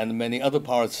Africa and many other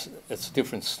parts, it's a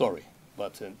different story,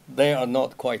 but they are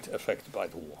not quite affected by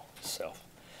the war itself.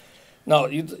 Now,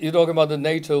 you talk about the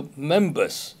NATO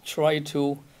members try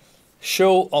to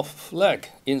show a flag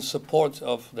in support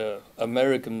of the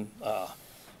American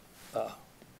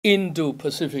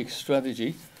Indo-Pacific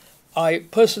strategy. I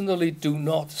personally do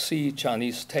not see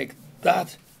Chinese take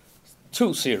that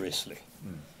too seriously.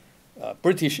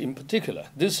 British in particular.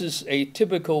 This is a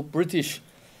typical British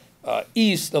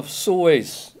east of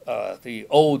Suez, the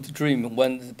old dream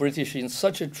when the British in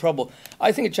such a trouble.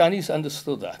 I think Chinese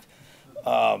understood that.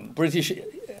 British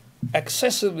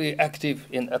excessively active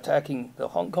in attacking the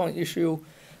Hong Kong issue,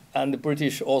 and the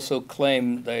British also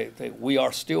claim we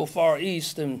are still Far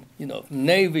East and, you know,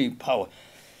 Navy power.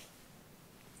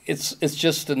 It's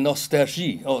just a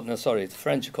nostalgie. Oh no, sorry, the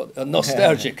French call it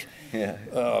nostalgic. Yeah.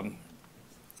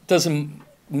 Doesn't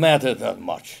matter that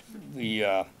much.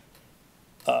 The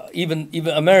even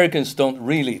Americans don't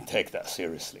really take that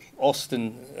seriously.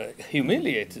 Austin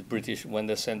humiliated British when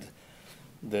they sent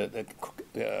the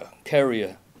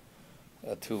carrier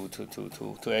to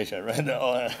Asia. Right?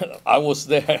 I was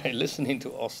there listening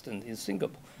to Austin in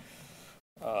Singapore.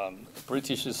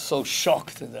 British is so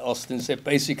shocked that Austin said,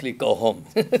 basically, go home.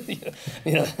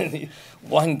 you know,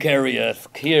 one carrier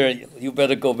here, you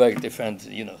better go back defend,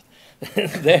 you know,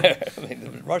 there. I mean, the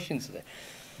Russians there.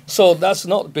 So that's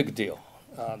not a big deal.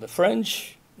 The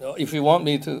French, if you want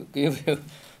me to give you,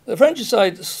 the French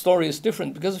side story is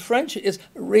different because the French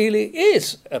really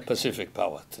is a Pacific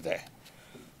power today.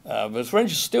 But the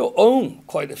French still own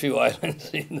quite a few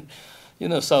islands in,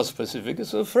 South Pacific.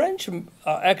 So the French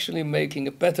are actually making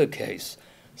a better case,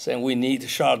 saying we need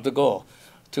Charles de Gaulle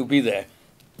to be there.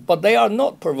 But they are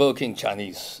not provoking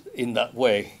Chinese in that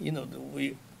way,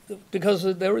 because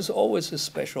there is always a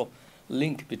special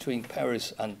link between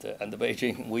Paris and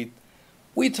Beijing.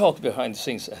 We talk behind the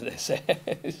scenes, as they say.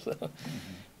 So,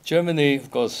 Germany,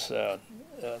 of course,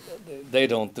 they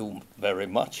don't do very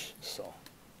much. So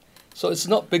it's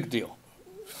not a big deal.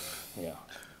 Yeah.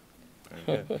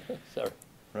 Very good. Sorry.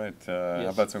 Right. Yes. How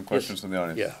about some questions Yes. from the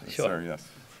audience? Yeah, Yes, sure. sir, yes.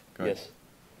 Go ahead. Yes. I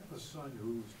have a son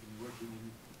who's been working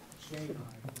in Shanghai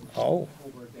Oh. for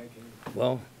over a decade.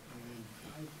 Well, And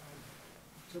I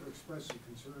sort of expressed some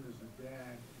concern as a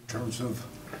dad in terms of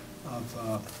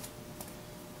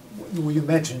well, you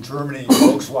mentioned Germany and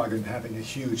Volkswagen having a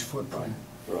huge footprint,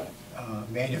 right.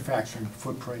 manufacturing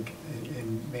footprint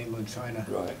in mainland China.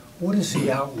 Right. What is the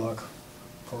outlook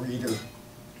for either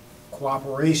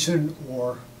cooperation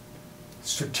or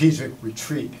strategic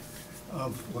retreat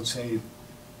of, let's say,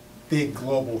 big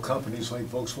global companies like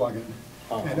Volkswagen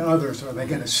and others? Are they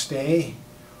going to stay,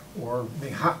 or I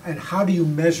mean, how do you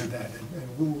measure that,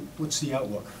 and what's the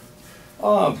outlook?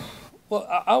 Well,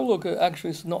 our outlook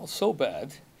actually is not so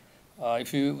bad.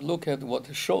 If you look at what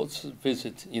Scholz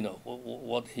visit,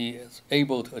 what he is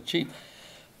able to achieve,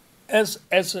 as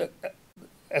an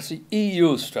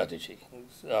EU strategy,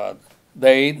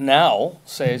 they now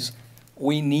says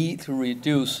we need to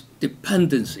reduce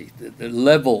dependency, the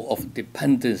level of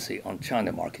dependency on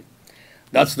China market.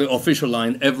 That's the official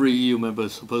line. Every EU member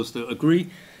is supposed to agree.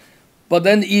 But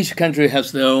then each country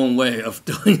has their own way of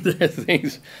doing their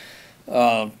things.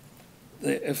 For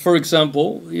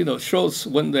example, Scholz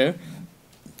went there.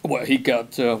 Well, he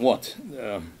got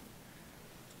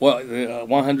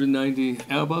 190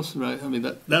 Airbus, right? I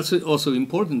mean, that's also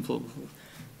important for.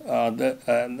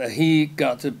 And he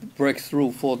got a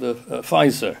breakthrough for the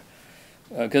Pfizer,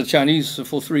 because Chinese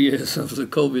for 3 years of the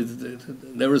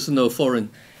COVID, there is no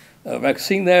foreign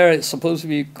vaccine there. It's supposed to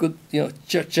be a good,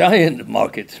 giant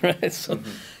market, right? So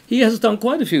he has done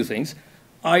quite a few things.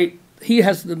 He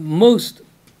has the most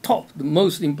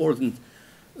important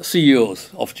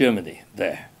CEOs of Germany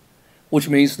there, which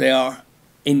means they are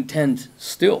intent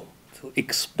still to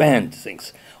expand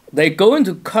things. They're going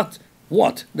to cut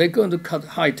what? They're going to cut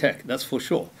high tech, that's for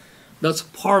sure. That's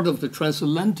part of the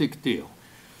transatlantic deal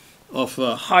of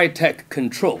high tech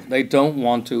control. They don't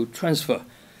want to transfer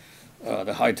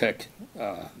the high tech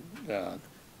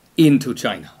into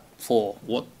China for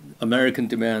what American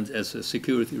demands as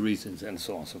security reasons and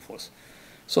so on and so forth.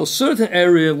 So certain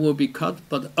area will be cut,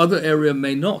 but other area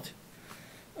may not.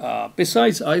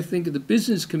 Besides, I think the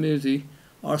business community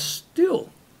are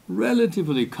still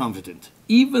relatively confident,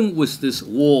 even with this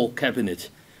war cabinet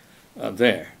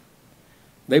there.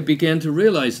 They began to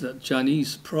realize that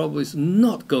Chinese probably is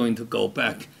not going to go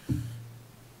back,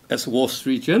 as Wall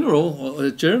Street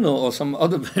Journal or some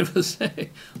other papers say,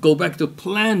 go back to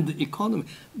planned economy.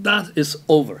 That is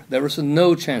over. There is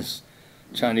no chance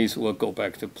Chinese will go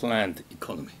back to planned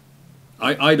economy.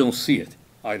 I don't see it.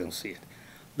 I don't see it.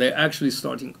 They're actually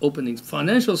starting opening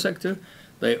financial sector.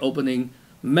 They're opening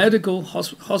medical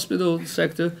hospital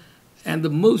sector, and the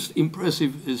most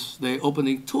impressive is they're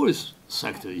opening tourist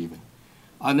sector even.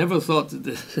 I never thought that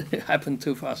this happened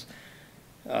too fast.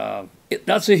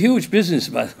 That's a huge business,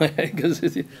 by the way, because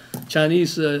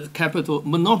Chinese capital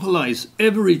monopolize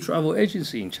every travel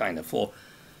agency in China for,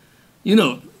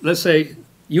 let's say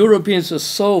Europeans are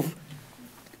so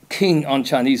keen on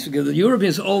Chinese because the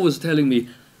Europeans are always telling me,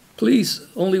 please,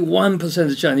 only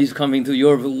 1% of Chinese coming to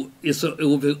Europe, it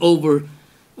will be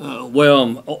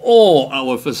overwhelm all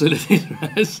our facilities,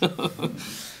 right? So,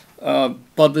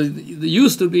 but there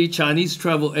used to be Chinese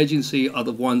travel agency are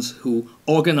the ones who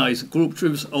organize group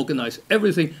trips, organize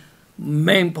everything.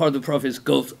 Main part of the profits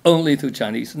goes only to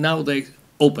Chinese. Now they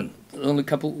open only a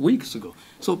couple of weeks ago.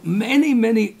 So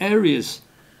many areas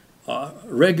are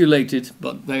regulated,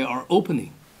 but they are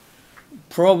opening.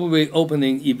 Probably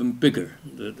opening even bigger.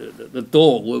 The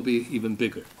door will be even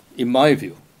bigger, in my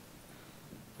view.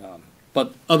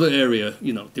 But other area,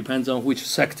 depends on which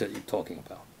sector you're talking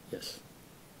about. Yes.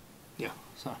 Yeah.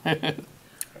 Sorry.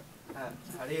 How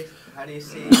do you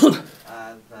see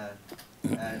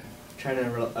the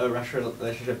China-Russia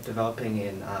relationship developing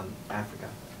in Africa?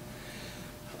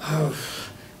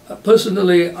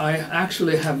 Personally, I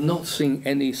actually have not seen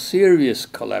any serious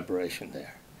collaboration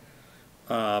there,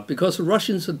 because the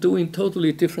Russians are doing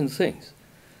totally different things.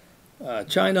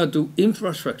 China do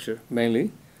infrastructure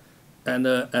mainly,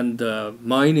 and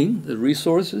mining, the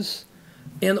resources,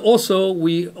 and also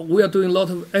we are doing a lot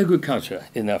of agriculture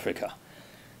in Africa.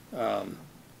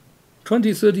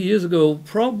 20, 30 years ago,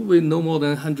 probably no more than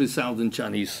 100,000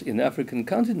 Chinese in the African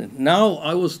continent. Now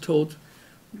I was told,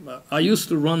 I used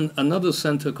to run another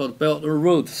center called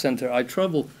Belfer Center. I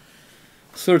travel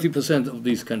 30% of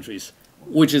these countries,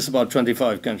 which is about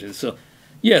 25 countries. So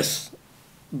yes,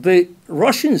 the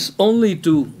Russians only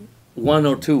do one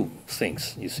or two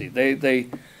things, you see.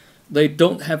 They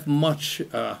don't have much,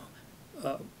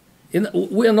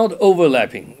 we are not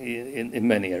overlapping in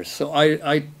many areas. So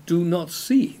I do not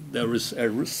see there is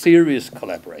a serious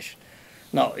collaboration.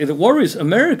 Now, it worries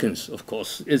Americans, of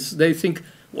course. They think,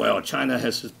 well, China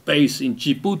has a base in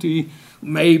Djibouti,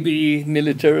 maybe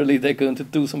militarily they're going to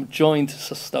do some joint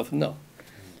stuff. No,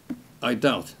 I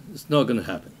doubt. It's not going to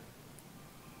happen.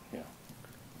 Yeah.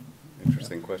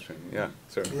 Interesting question. Yeah,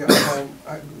 sir. Yeah,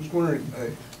 I was wondering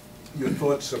your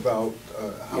thoughts about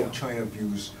how China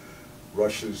views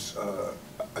Russia's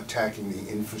attacking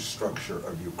the infrastructure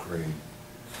of Ukraine.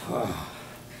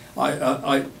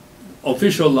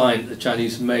 Official line the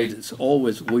Chinese made is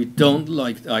always, we don't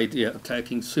like the idea of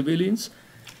attacking civilians,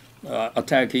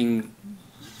 attacking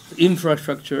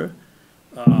infrastructure,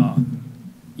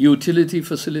 utility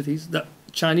facilities. The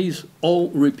Chinese all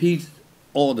repeat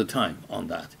all the time on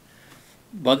that.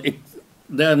 But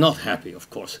they're not happy, of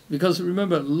course, because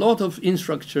remember, a lot of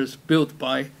infrastructures built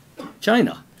by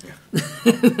China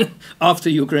after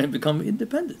Ukraine become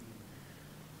independent.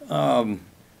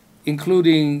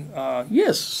 Including,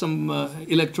 yes, some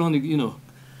electronic,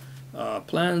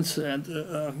 plants,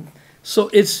 and so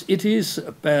it is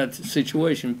a bad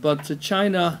situation. But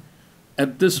China,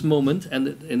 at this moment and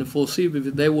in the foreseeable,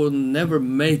 they will never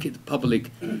make it public,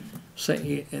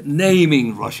 say,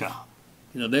 naming Russia.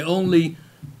 They only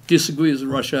disagree with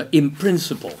Russia in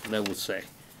principle, they would say,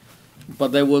 but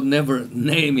they will never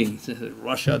naming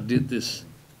Russia did this.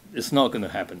 It's not going to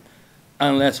happen.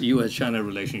 Unless U.S.-China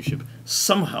relationship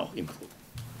somehow improve.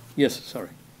 Yes, sorry.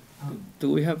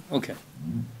 Do we have? Okay.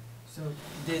 So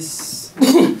this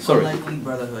Sorry. unlikely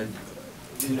brotherhood,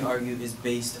 you would argue, is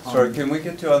based on... Sorry, can we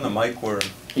get you on the mic?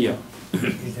 Yeah.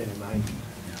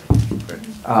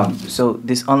 So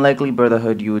this unlikely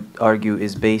brotherhood, you would argue,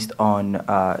 is based on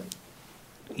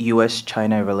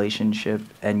U.S.-China relationship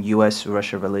and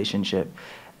U.S.-Russia relationship.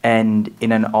 And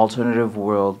in an alternative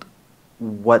world,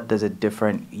 what does a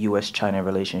different U.S.-China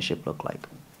relationship look like?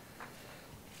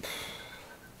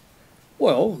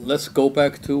 Well, let's go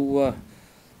back to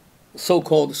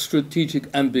so-called strategic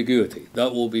ambiguity.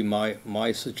 That will be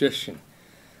my suggestion.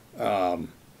 What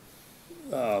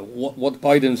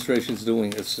Biden administration is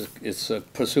doing is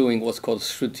pursuing what's called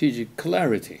strategic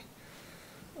clarity.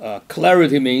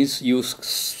 Clarity means you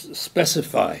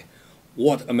specify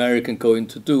what America going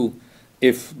to do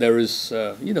if there is,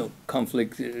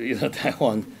 conflict,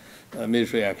 Taiwan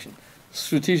military action.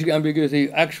 Strategic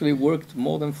ambiguity actually worked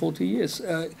more than 40 years.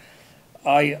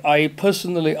 I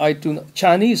personally, do not.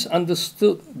 Chinese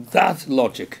understood that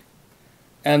logic,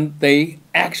 and they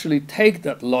actually take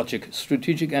that logic,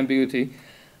 strategic ambiguity,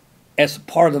 as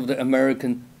part of the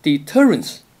American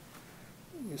deterrence.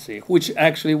 You see, which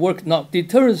actually worked. Now,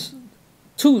 deterrence,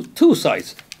 two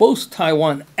sides, both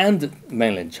Taiwan and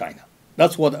mainland China.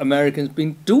 That's what Americans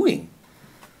been doing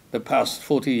the past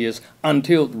 40 years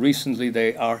until recently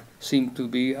they seem to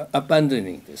be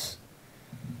abandoning this.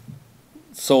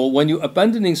 So when you're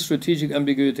abandoning strategic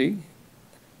ambiguity,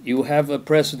 you have a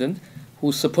president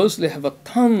who supposedly have a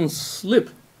tongue slip.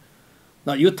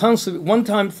 Now your tongue slip, one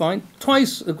time fine,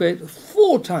 twice okay,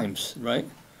 4 times, right?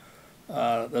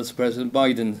 That's President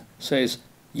Biden says,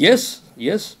 yes,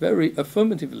 very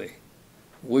affirmatively.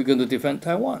 We're going to defend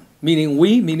Taiwan, meaning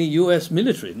U.S.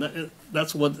 military.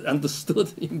 That's what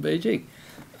understood in Beijing.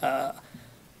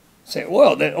 Say,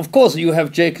 well, of course you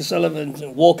have Jake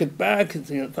Sullivan walk it back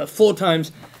 4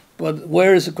 times, but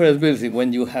where is the credibility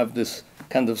when you have this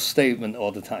kind of statement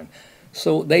all the time?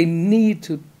 So they need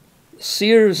to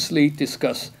seriously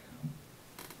discuss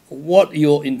what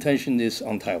your intention is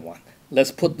on Taiwan.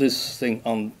 Let's put this thing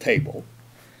on the table.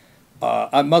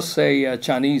 I must say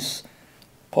Chinese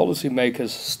policymakers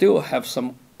still have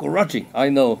some grudging, I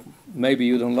know maybe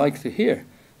you don't like to hear,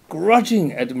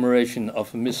 grudging admiration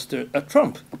of Mr.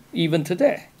 Trump, even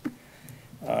today.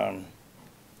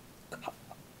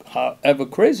 However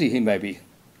crazy he may be,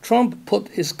 Trump put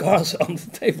his cards on the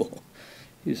table.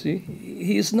 You see,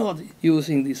 he is not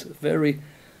using this very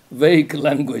vague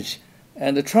language,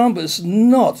 and Trump is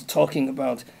not talking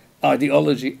about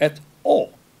ideology at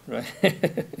all, right?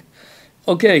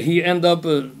 Okay, he ended up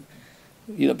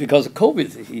because of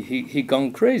COVID, he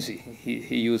gone crazy.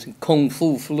 He using Kung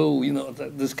Fu flu,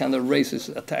 this kind of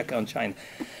racist attack on China.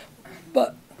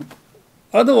 But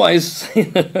otherwise,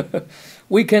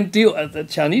 we can deal. The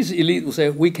Chinese elite will say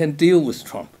we can deal with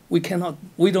Trump. We cannot.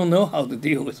 We don't know how to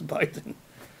deal with Biden.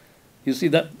 You see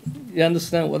that? You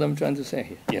understand what I'm trying to say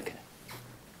here? Yeah. Okay.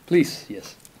 Please,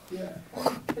 yes. Yeah,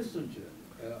 Kissinger,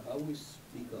 I always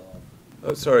speak of.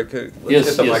 Oh, sorry, let's Yes,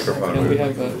 hit the yes. microphone. Can we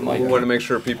have a mic? We want to make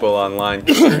sure people online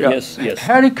can hear. Yes, yes.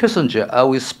 Henry Kissinger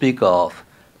always speak of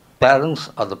balance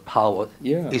of the power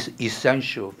Yeah. is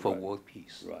essential for world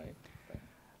peace. Right.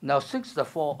 Now, since the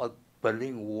fall of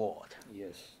Berlin Wall,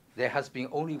 Yes. there has been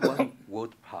only one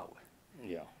world power.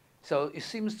 Yeah. So it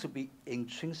seems to be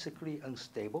intrinsically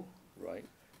unstable. Right.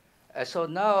 And so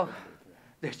now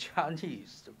the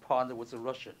Chinese partner with the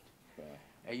Russian. Right.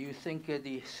 And you think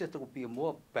the system will be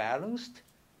more balanced?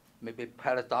 Maybe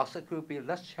paradoxically will be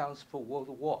less chance for world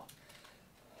war.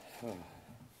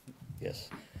 Yes.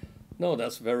 No,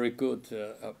 that's very good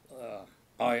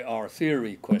IR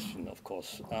theory question, of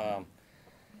course.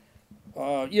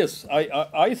 Yes,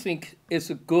 I think it's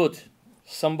a good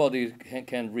somebody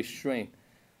can restrain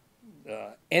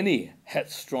any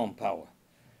headstrong power.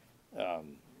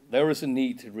 There is a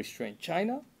need to restrain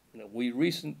China. We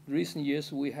recent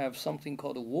years we have something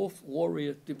called a wolf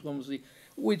warrior diplomacy,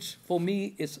 which for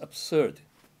me is absurd.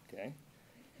 Okay,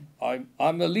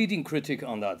 I'm a leading critic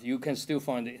on that. You can still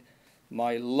find it,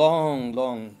 my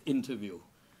long interview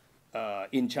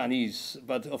in Chinese,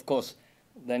 but of course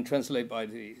then translate by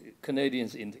the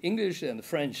Canadians into English and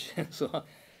French, and so on.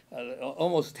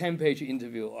 Almost 10-page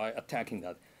interview attacking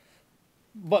that.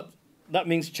 But that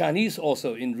means Chinese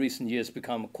also in recent years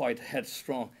become quite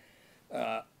headstrong,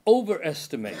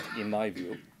 overestimate, in my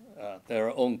view,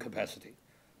 their own capacity.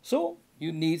 So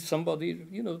you need somebody,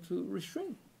 to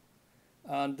restrain.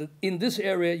 And in this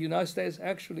area, United States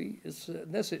actually is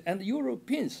necessary, and the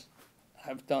Europeans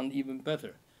have done even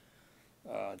better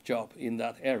job in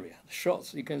that area.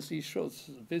 Scholz, you can see Scholz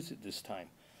visit this time.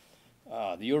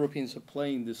 The Europeans are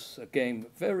playing this game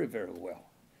very, very well.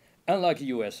 Unlike the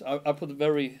US, I put it a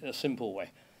very simple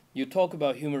way. You talk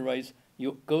about human rights,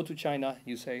 you go to China,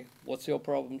 you say, what's your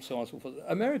problem, so on and so forth.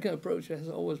 The American approach has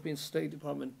always been State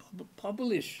Department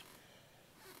publish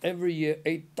every year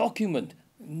a document,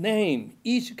 name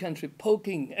each country,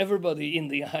 poking everybody in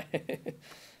the eye.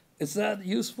 Is that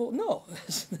useful? No,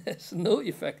 there's no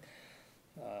effect.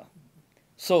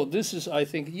 So this is, I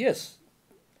think, yes,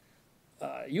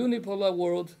 unipolar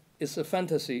world is a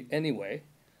fantasy anyway,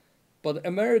 but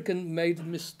American made a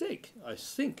mistake, I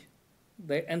think.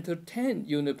 They entertained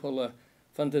unipolar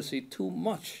fantasy too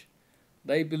much.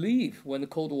 They believe when the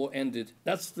Cold War ended,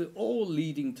 that's all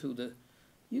leading to the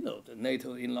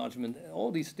NATO enlargement,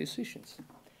 all these decisions.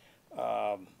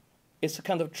 It's a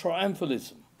kind of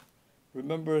triumphalism.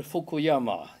 Remember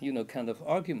Fukuyama, kind of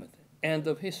argument, end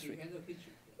of history.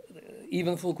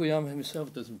 Even Fukuyama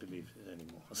himself doesn't believe it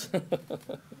anymore.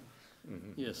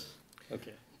 Mm-hmm. Yes,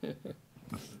 okay.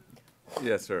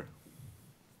 Yes, sir.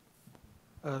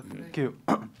 Thank you.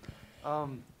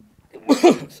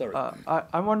 Sorry.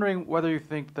 I'm wondering whether you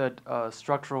think that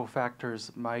structural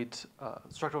changes might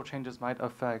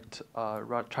affect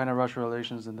China-Russia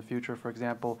relations in the future. For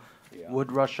example,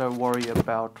 would Russia worry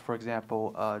about, for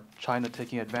example, China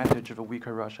taking advantage of a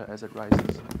weaker Russia as it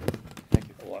rises? Thank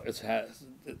you. Well,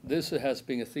 this has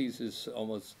been a thesis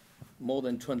almost more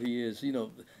than 20 years.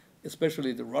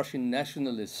 Especially the Russian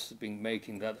nationalists have been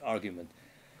making that argument.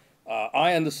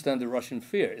 I understand the Russian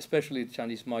fear, especially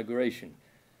Chinese migration,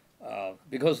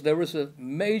 because there was a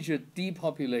major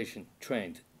depopulation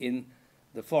trend in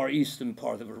the far eastern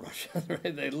part of Russia.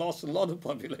 Right? They lost a lot of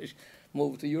population,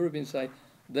 moved to the European side.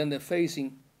 Then they're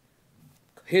facing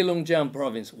Heilongjiang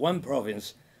province, one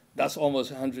province, that's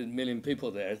almost 100 million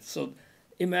people there. So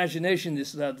imagination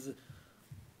is that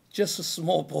just a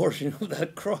small portion of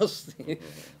that cross the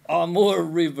Amur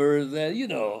River that,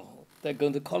 they're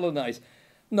going to colonize.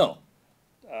 No.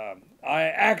 I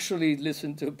actually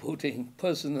listened to Putin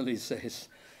personally says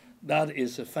that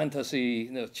is a fantasy.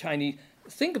 Chinese,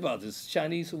 think about this,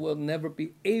 Chinese will never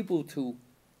be able to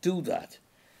do that,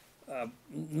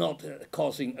 not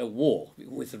causing a war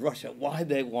with Russia. Why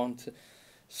they want to.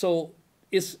 So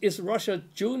is Russia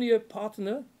junior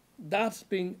partner? That's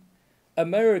been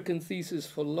American thesis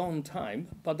for a long time,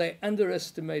 but they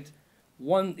underestimate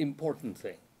one important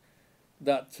thing,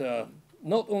 that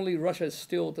not only Russia is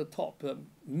still the top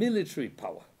military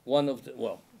power, one of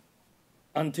the,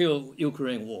 until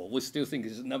Ukraine war, we still think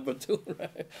it's number 2,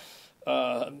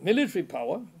 right? Military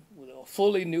power,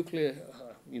 fully nuclear,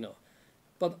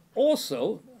 but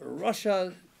also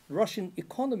Russian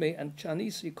economy and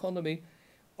Chinese economy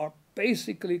are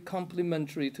basically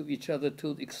complementary to each other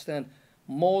to the extent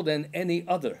more than any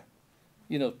other,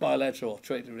 bilateral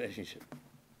trade relationship.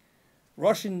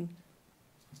 Russian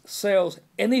sells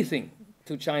anything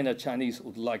to China Chinese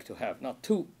would like to have. Now,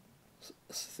 two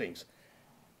things: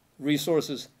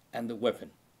 resources and the weapon.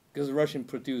 Because the Russian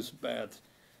produce bad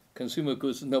consumer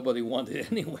goods nobody wanted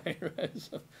anyway, right?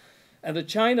 So, and the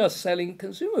China selling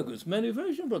consumer goods,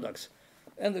 manufacturing products.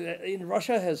 And in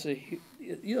Russia has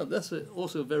that's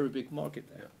also a very big market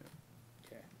there.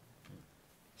 Okay.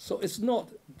 So it's not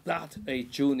that a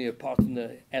junior partner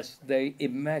as they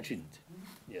imagined.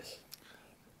 Yes.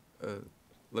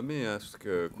 Let me ask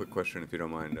a quick question, if you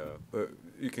don't mind.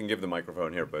 You can give the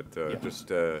microphone here, but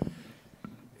just,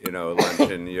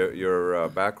 Lanxin, your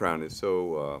background is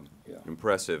so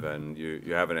impressive, and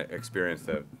you have an experience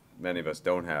that many of us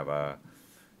don't have.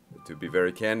 To be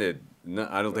very candid,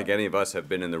 I don't think any of us have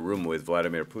been in the room with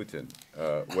Vladimir Putin,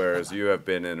 whereas you have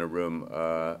been in a room,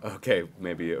 okay,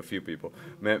 maybe a few people.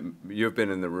 You've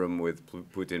been in the room with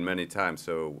Putin many times.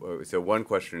 So one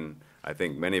question I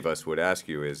think many of us would ask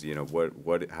you is,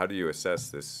 how do you assess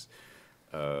this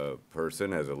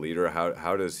person as a leader?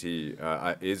 How does he,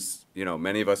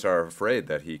 many of us are afraid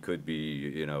that he could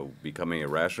be, becoming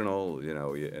irrational,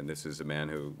 and this is a man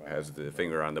who has the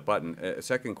finger on the button. A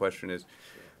second question is,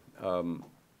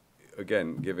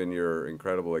 again, given your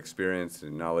incredible experience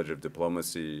and knowledge of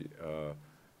diplomacy,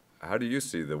 how do you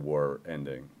see the war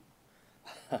ending?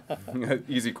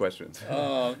 Easy questions.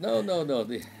 No.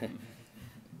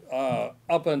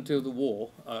 Up until the war,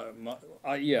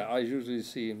 I usually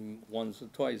see him once or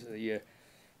twice a year,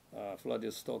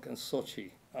 Vladivostok and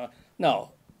Sochi.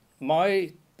 Now,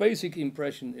 my basic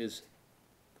impression is,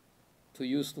 to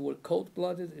use the word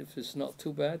cold-blooded, if it's not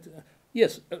too bad.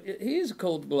 Yes, he is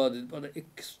cold-blooded, but an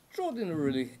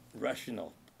extraordinarily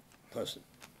rational person.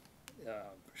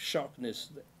 Sharpness.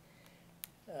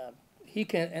 He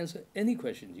can answer any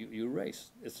question you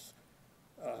raise.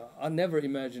 I never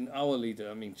imagined our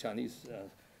leader, Chinese,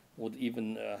 would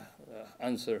even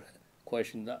answer a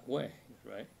question that way,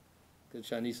 right? The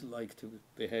Chinese like to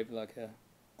behave like an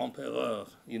emperor,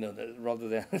 rather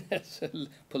than as a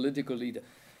political leader.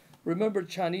 Remember,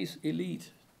 Chinese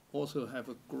elite also have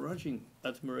a grudging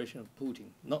admiration of Putin,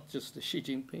 not just the Xi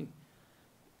Jinping.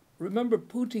 Remember,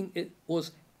 Putin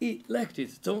was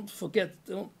elected. Don't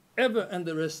ever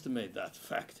underestimate that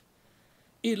fact.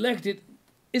 Elected,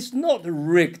 it's not a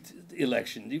rigged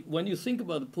election. When you think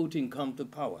about Putin come to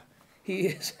power, he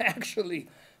is actually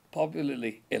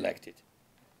popularly elected.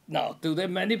 Now, do they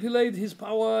manipulate his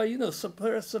power,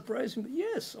 suppress him?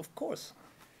 Yes, of course.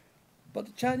 But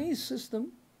the Chinese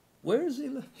system, where is the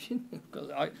election?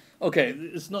 Okay,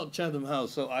 it's not Chatham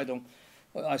House, so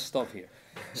I stop here.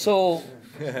 So,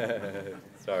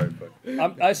 sorry,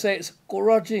 but I say it's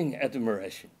grudging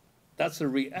admiration. That's a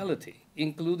reality,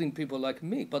 including people like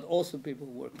me, but also people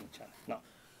who work in China. Now,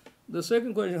 the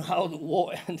second question, how the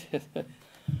war ended,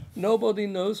 nobody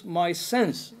knows. My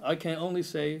sense, I can only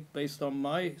say, based on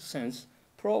my sense,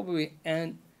 probably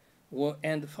will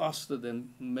end faster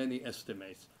than many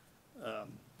estimates.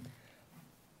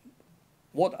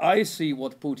 What I see,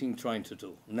 what Putin trying to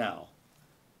do now,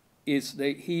 is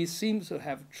that he seems to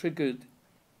have triggered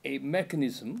a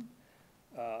mechanism.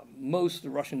 Most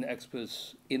Russian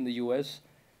experts in the U.S.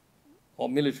 or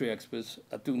military experts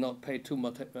do not pay too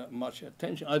much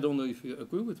attention. I don't know if you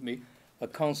agree with me. A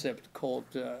concept called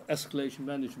escalation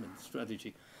management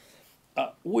strategy,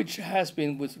 which has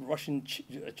been with Russian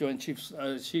Joint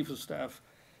Chief of Staff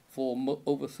for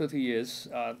over 30 years.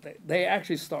 They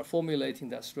actually start formulating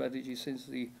that strategy since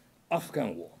the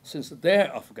Afghan war, since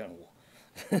their Afghan war.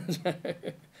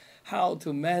 How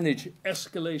to manage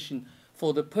escalation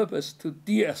for the purpose to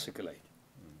de-escalate.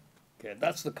 Okay,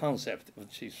 that's the concept of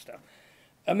Chief of Staff.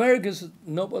 Americans,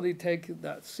 nobody take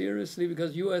that seriously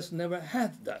because U.S. never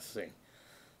had that thing.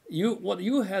 What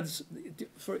you had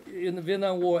in the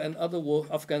Vietnam War and other war,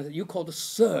 Afghanistan, you call the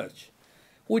surge,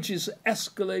 which is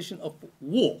escalation of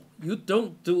war. You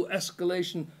don't do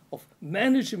escalation of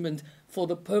management for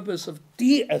the purpose of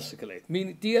de-escalate.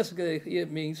 Meaning de-escalate here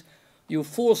means you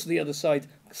force the other side,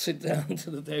 sit down to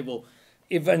the table,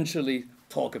 eventually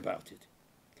talk about it.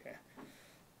 Okay.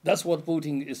 That's what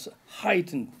Putin is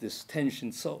heightened this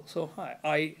tension so high.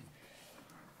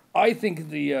 I think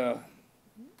the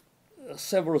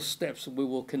several steps we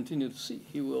will continue to see.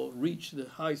 He will reach the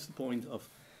highest point of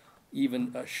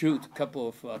even shoot a couple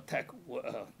of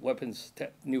weapons,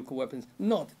 nuclear weapons,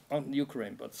 not on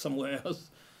Ukraine, but somewhere else,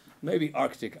 maybe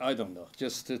Arctic, I don't know,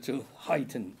 just to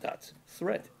heighten that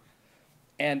threat.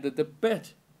 And the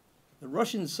bet, the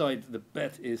Russian side, the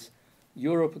bet is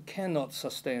Europe cannot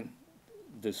sustain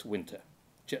this winter.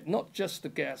 not just the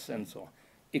gas and so on.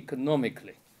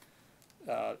 Economically,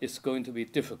 it's going to be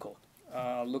difficult.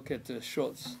 Look at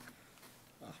Short's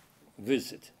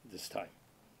visit this time.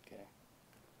 Okay.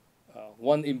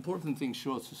 One important thing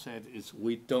Shorts said is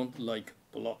we don't like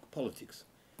bloc politics,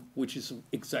 which is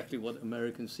exactly what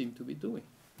Americans seem to be doing.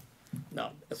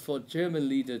 Now, as for a German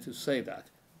leader to say that,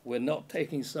 we're not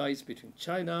taking sides between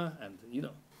China and,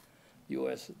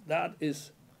 U.S.,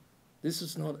 this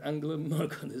is not Angela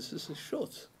Merkel, this is a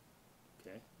Scholz.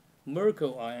 Okay?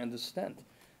 Merkel, I understand,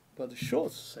 but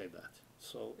Scholz say that.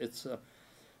 So it's a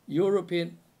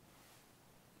European,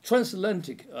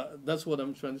 transatlantic, that's what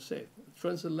I'm trying to say,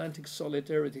 transatlantic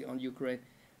solidarity on Ukraine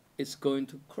is going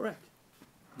to crack.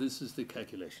 This is the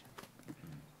calculation.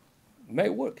 May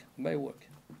work, may work.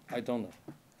 I don't know.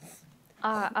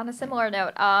 On a similar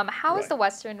note, how is the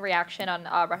Western reaction on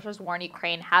Russia's war in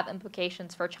Ukraine have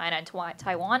implications for China and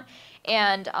Taiwan?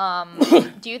 And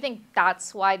do you think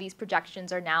that's why these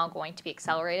projections are now going to be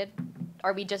accelerated?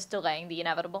 Are we just delaying the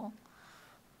inevitable?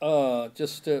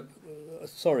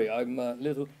 Sorry, I'm a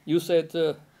little. You said,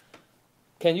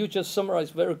 can you just summarize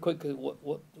very quickly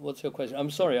what's your question? I'm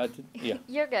sorry, I did. Yeah.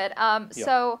 You're good.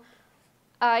 So,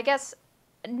 I guess.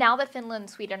 Now that Finland and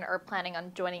Sweden are planning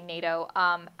on joining NATO,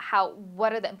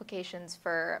 what are the implications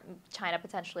for China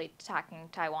potentially attacking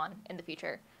Taiwan in the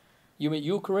future? You mean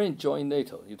Ukraine join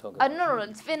NATO? You talking about? No,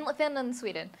 it's Finland and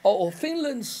Sweden. Oh,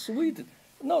 Finland, Sweden.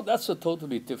 No, that's a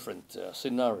totally different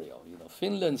scenario.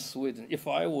 Finland, Sweden. If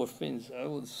I were Finns,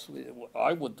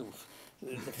 I would do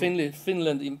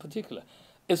Finland in particular.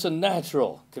 It's a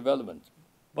natural development,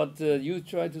 but you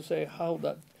try to say how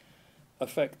that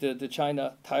affected the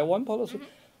China-Taiwan policy?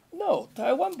 Mm-hmm. No,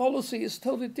 Taiwan policy is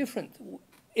totally different.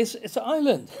 It's an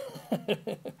island.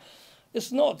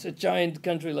 It's not a giant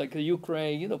country like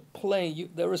Ukraine,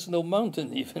 plain. There is no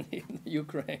mountain even in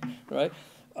Ukraine, right?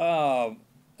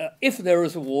 If there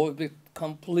is a war, it will be a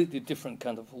completely different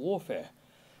kind of warfare.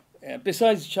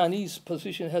 Besides, Chinese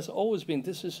position has always been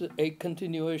this is a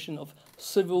continuation of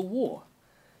civil war.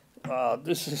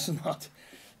 This is not...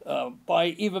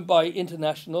 even by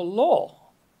international law,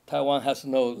 Taiwan has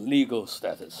no legal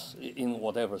status in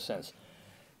whatever sense.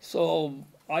 So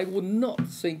I would not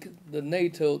think the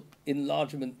NATO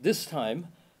enlargement this time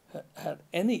had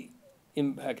any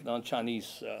impact on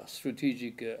Chinese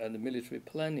strategic and military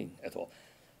planning at all.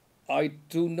 I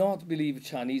do not believe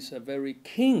Chinese are very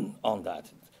keen on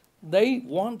that. They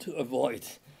want to avoid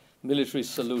military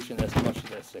solution as much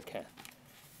as they can.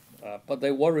 But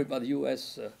they worry about the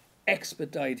U.S.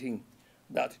 Expediting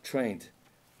that trend.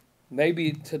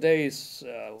 Maybe today's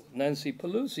Nancy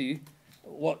Pelosi,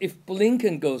 if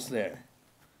Blinken goes there,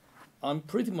 I'm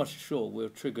pretty much sure we'll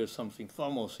trigger something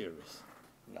far more serious.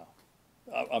 No,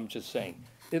 I'm just saying.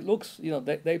 It looks,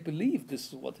 they believe this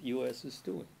is what the U.S. is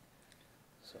doing.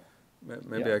 So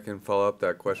maybe I can follow up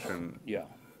that question. Yeah.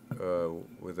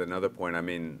 With another point. I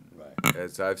mean, right.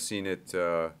 As I've seen it.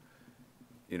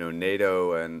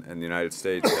 NATO and the United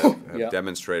States have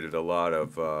demonstrated a lot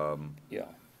of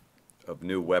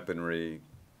new weaponry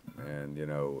and,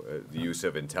 the use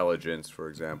of intelligence, for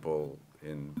example,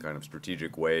 in kind of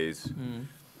strategic ways,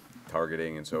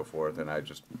 targeting and so forth. And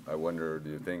I wonder, do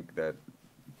you think that,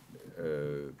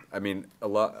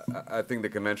 I think the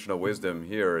conventional wisdom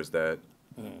here is that,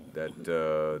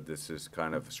 this is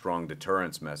kind of a strong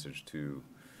deterrence message to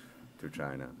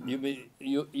China.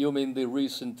 You mean the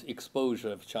recent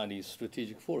exposure of Chinese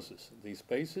strategic forces? These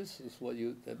bases is what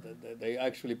they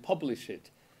actually publish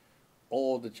it.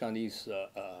 All the Chinese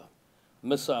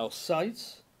missile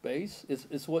sites base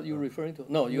is what you're referring to.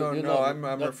 No, I'm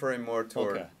referring more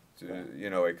toward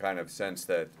a kind of sense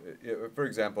that, for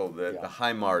example, the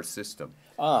HIMARS system.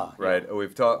 Right. Yeah.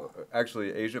 We've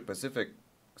actually Asia Pacific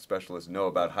specialists know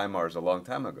about HIMARS a long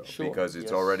time ago because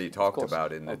it's already talked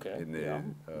about in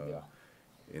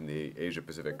the Asia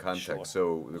Pacific context. Sure.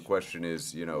 So the question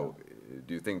is,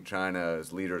 do you think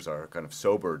China's leaders are kind of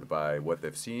sobered by what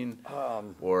they've seen,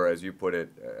 or as you put it,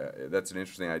 that's an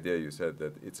interesting idea. You said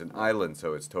that it's an island,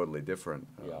 so it's totally different.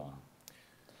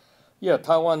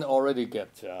 Taiwan already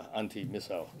get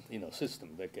anti-missile,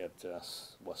 system. They get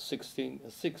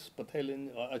 6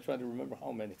 battalion. I try to remember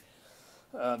how many.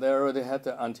 They already had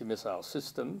the anti-missile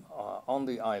system on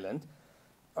the island.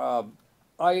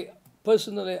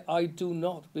 Personally, I do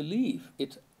not believe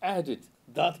it added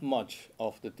that much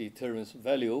of the deterrence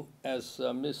value as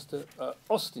Mr.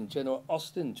 Austin, General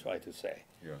Austin, tried to say.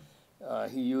 Yeah.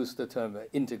 He used the term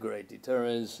integrate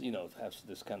deterrence, has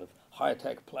this kind of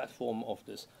high-tech platform of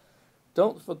this.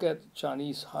 Don't forget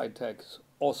Chinese high-tech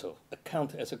also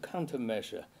as a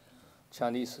countermeasure.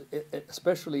 Chinese,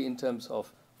 especially in terms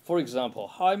of, for example,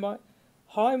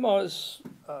 HIMARS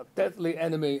deadly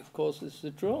enemy, of course, is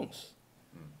the drones.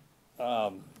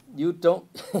 You don't,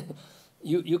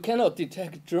 you cannot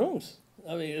detect drones.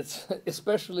 I mean, it's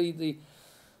especially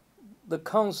the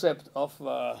concept of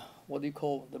what do you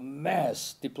call the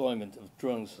mass deployment of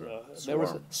drones? There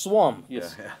was a swarm.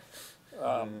 Yes.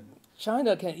 Yeah.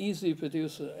 China can easily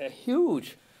produce a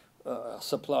huge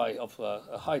supply of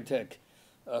high-tech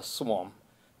swarm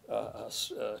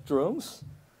drones.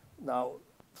 Now,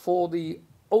 for the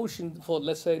ocean, for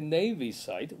let's say Navy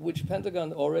side, which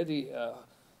Pentagon already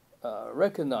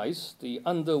recognized the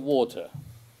underwater,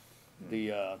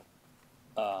 the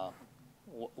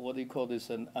what do you call this?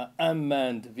 An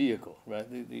unmanned vehicle, right?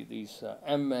 These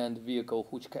unmanned vehicle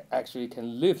which actually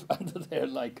can live under there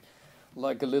like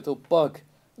a little bug,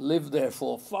 live there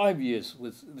for 5 years.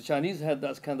 With the Chinese had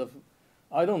that kind of,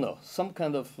 I don't know, some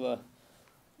kind of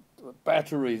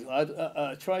batteries.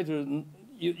 I try to.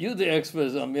 You're the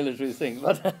experts on military things,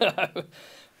 but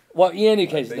well, in any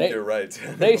case, I think you're right.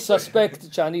 They suspect the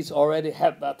Chinese already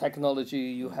have that technology.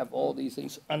 You have all these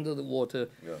things under the water.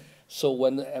 Yeah. So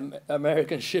when the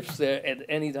American ships there at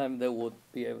any time, they would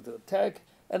be able to attack.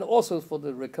 And also for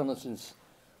the reconnaissance,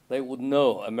 they would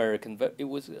know American. It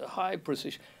was a high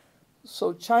precision.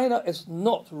 So China is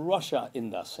not Russia in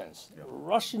that sense. Yeah.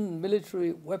 Russian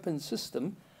military weapon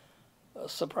system,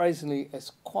 surprisingly,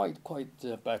 is quite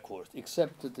backward,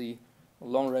 except the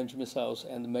long-range missiles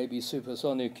and maybe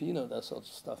supersonic, that sort of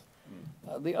stuff.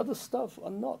 The other stuff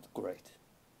are not great.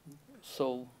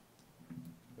 So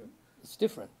it's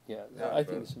different. Yeah, I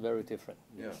think it's very different.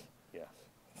 Yes. Yeah.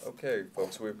 Okay,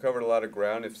 folks, we've covered a lot of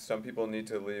ground. If some people need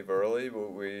to leave early,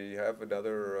 we have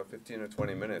another 15 or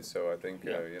 20 minutes. So I think,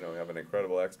 we have an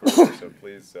incredible expert here. So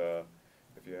please,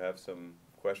 if you have some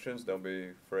questions, don't be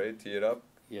afraid. Tee it up,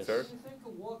 yes. Sir. Do you think the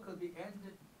war could be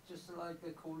ended just like the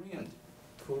Korean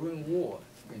War,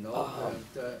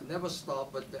 never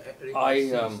stop, but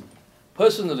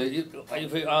personally,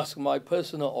 if you ask my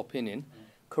personal opinion,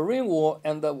 Korean War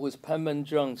ended up with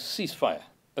Panmunjom ceasefire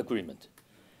agreement,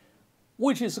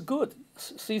 which is good.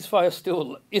 Ceasefire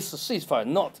still is a ceasefire,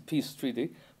 not a peace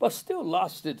treaty, but still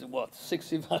lasted,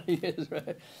 65 years,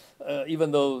 right?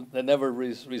 Even though they never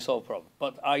resolved problem.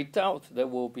 But I doubt there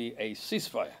will be a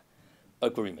ceasefire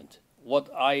agreement. What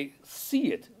I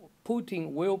see it,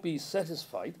 Putin will be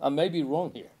satisfied, I may be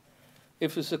wrong here,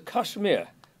 if it's a Kashmir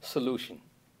solution.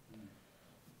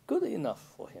 Good enough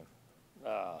for him.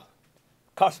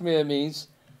 Kashmir means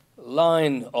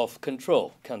line of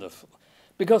control, kind of,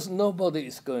 because nobody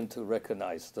is going to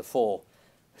recognize the four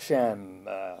sham,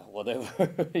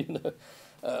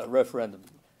 referendum.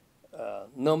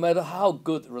 No matter how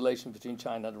good relation between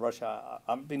China and Russia,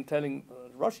 I've been telling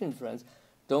Russian friends,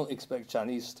 don't expect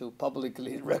Chinese to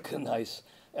publicly recognize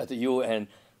at the UN.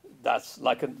 That's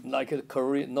like a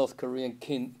North Korean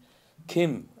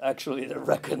Kim actually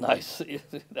recognize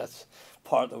that's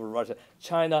part of Russia.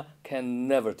 China can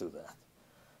never do that.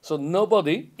 So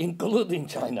nobody, including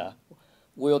China,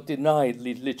 will deny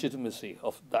the legitimacy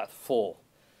of that four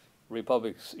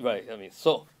republics. Right. I mean,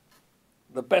 so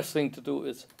the best thing to do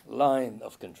is line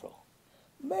of control.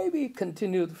 Maybe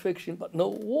continued fiction, but no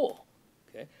war.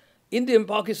 Okay. India and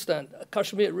Pakistan,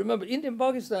 Kashmir. Remember, India and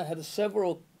Pakistan had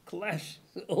several clashes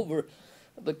over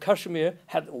the Kashmir.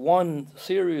 Had one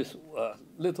serious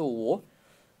little war,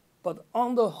 but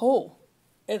on the whole,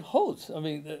 it holds. I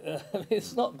mean,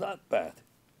 it's not that bad.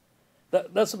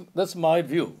 That's my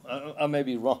view. I may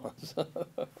be wrong.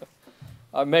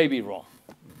 I may be wrong.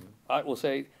 I will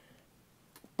say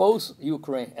both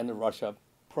Ukraine and Russia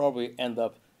probably end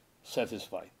up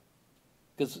satisfied,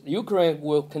 because Ukraine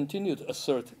will continue to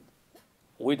assert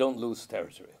we don't lose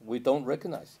territory, we don't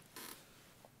recognize.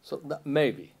 So that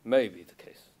may be the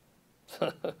case.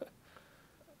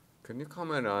 Can you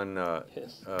comment on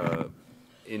Yes.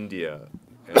 India?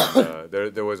 And,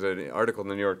 there was an article in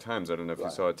the New York Times, I don't know if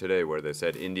you saw it today, where they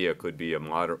said India could be a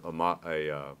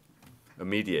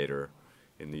mediator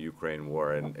in the Ukraine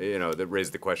war, and that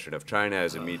raised the question of China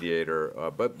as a mediator.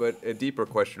 But a deeper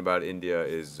question about India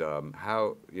is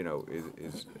how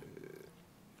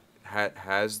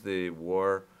has the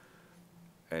war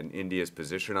and India's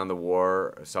position on the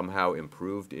war somehow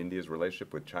improved India's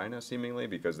relationship with China, seemingly,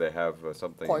 because they have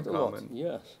something quite in a common? lot,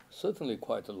 yes, certainly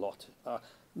quite a lot.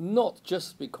 Not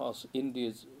just because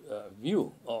India's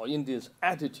view or India's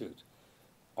attitude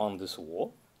on this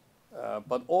war,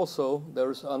 but also there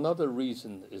is another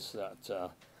reason, is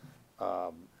that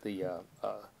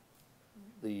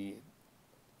the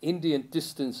Indian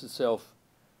distanced itself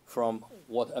from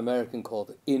what American called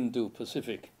the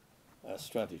Indo-Pacific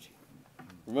strategy.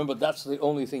 Remember, that's the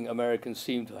only thing Americans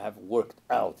seem to have worked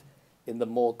out in the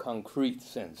more concrete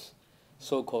sense.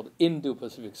 so-called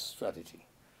Indo-Pacific strategy.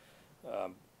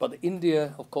 But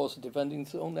India, of course, defending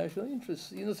its own national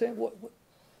interests. You know, saying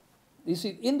you see,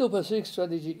 Indo-Pacific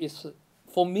strategy is,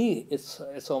 for me,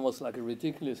 it's almost like a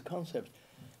ridiculous concept,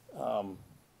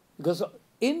 because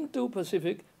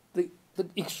Indo-Pacific, the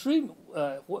extreme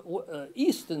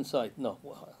eastern side, no,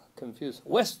 confused,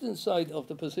 western side of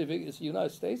the Pacific is the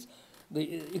United States.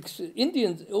 The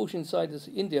Indian Ocean side is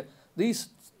India.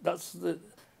 That's the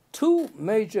two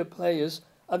major players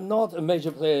are not a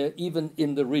major player even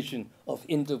in the region of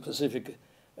Indo-Pacific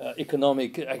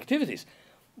economic activities.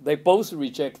 They both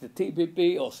reject the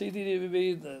TPP or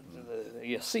CTTPP, the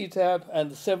CTAP,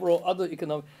 and several other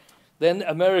economic. Then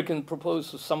American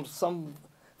proposed some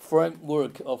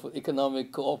framework of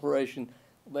economic cooperation.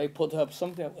 They put up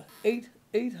something like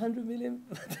 800 million.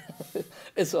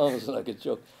 It's almost like a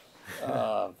joke.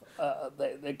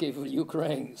 They gave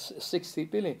Ukraine 60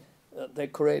 billion. They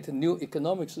create a new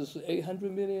economics is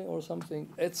 800 million or something.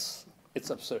 It's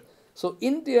absurd. So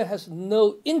India has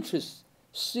no interest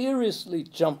seriously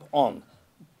jump on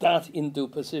that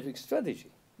Indo-Pacific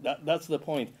strategy. That's the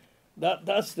point.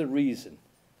 That's the reason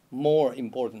more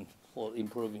important for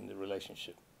improving the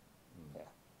relationship.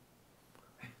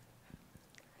 Yeah.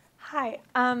 Hi.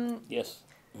 Yes.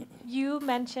 You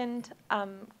mentioned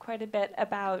quite a bit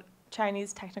about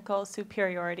Chinese technical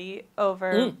superiority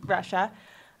over Russia.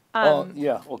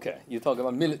 Yeah, okay. You talk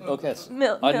about okay.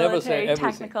 I never say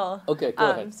everything. Technical okay,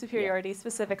 go ahead. Superiority,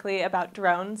 specifically about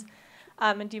drones.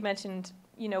 And you mentioned,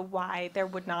 why there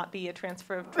would not be a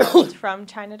transfer of drones from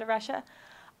China to Russia.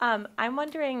 I'm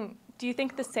wondering, do you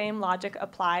think the same logic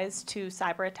applies to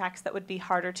cyber attacks that would be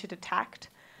harder to detect?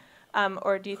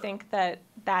 Or do you think that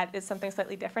is something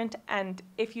slightly different? And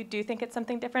if you do think it's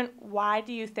something different, why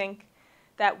do you think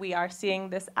that we are seeing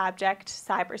this abject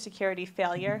cybersecurity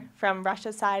failure from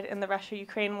Russia's side in the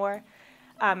Russia-Ukraine war?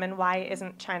 And why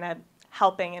isn't China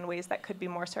helping in ways that could be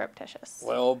more surreptitious?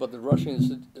 Well, but the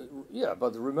Russians,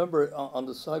 but remember on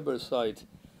the cyber side,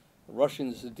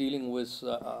 Russians are dealing with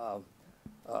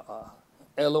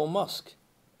Elon Musk.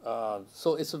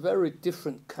 So it's a very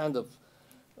different kind of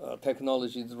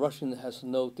technology. The Russian has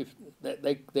no,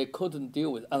 they couldn't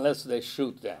deal with unless they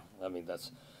shoot down. I mean,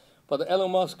 that's. But the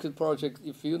Elon Musk project,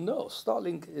 if you know,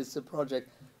 Starlink is a project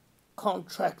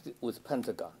contracted with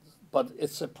Pentagon, but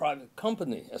it's a private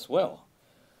company as well.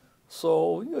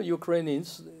 So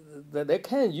Ukrainians, they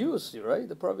can use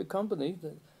the private company.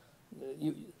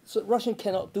 So Russian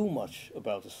cannot do much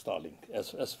about the Starlink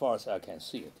as far as I can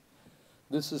see it.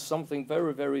 This is something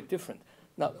very, very different.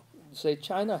 Now, say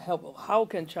China help. How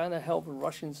can China help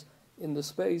Russians in the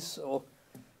space? Or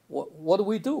what do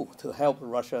we do to help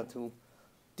Russia to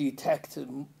detect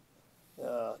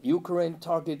Ukraine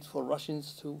target for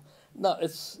Russians to? No,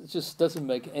 it just doesn't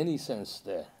make any sense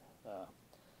there.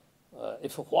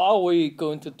 If Huawei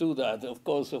going to do that, of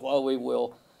course Huawei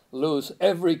will lose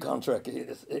every contract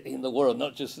in the world,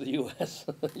 not just the U.S.,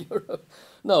 Europe.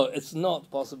 No, it's not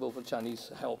possible for Chinese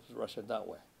to help Russia that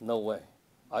way. No way.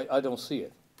 I don't see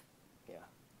it.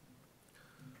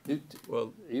 Yeah.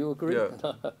 You agree?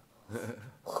 Yeah.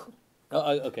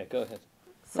 Okay, go ahead.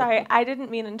 Sorry, I didn't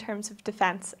mean in terms of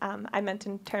defense. I meant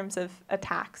in terms of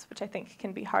attacks, which I think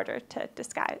can be harder to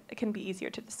disguise. It can be easier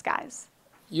to disguise.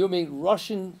 You mean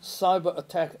Russian cyber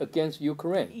attack against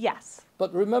Ukraine? Yes.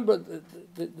 But remember,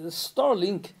 the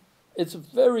Starlink, it's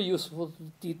very useful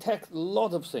to detect a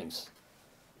lot of things.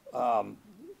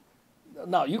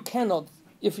 Now,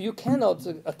 if you cannot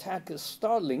attack a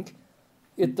Starlink,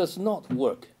 it does not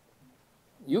work.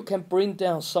 You can bring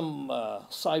down some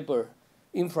cyber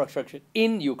infrastructure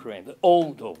in Ukraine, the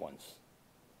older ones,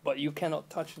 but you cannot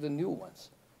touch the new ones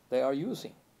they are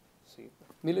using. See,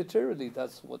 militarily,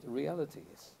 that's what the reality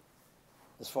is,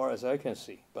 as far as I can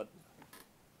see. But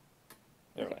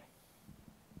anyway.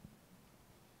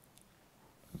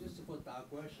 Just for that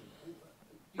question,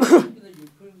 do you think the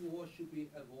Ukraine war should be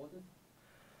avoided?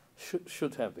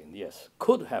 Should have been, yes.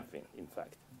 Could have been, in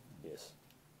fact, yes.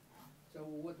 So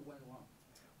what went wrong?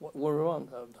 What went wrong?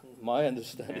 My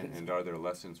understanding. And are there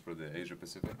lessons for the Asia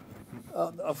Pacific?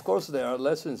 Of course, there are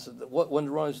lessons. What went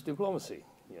wrong is diplomacy.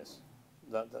 Yes,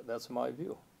 that's my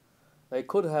view. They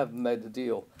could have made the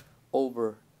deal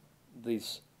over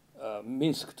this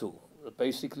Minsk II.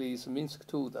 Basically, it's Minsk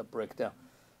II that break down,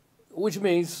 which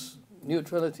means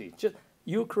neutrality. Just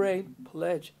Ukraine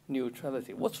pledge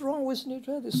neutrality. What's wrong with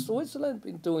neutrality? Switzerland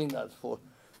been doing that for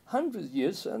 100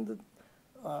 years, and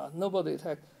nobody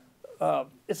attacked.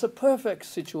 It's a perfect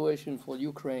situation for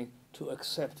Ukraine to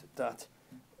accept that.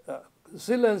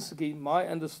 Zelensky, my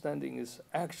understanding is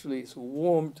actually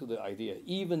warm to the idea,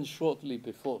 even shortly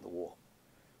before the war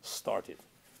started.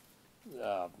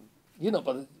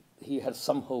 but he had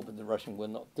some hope that the Russian will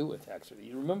not do it, actually.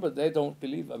 You remember, they don't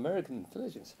believe American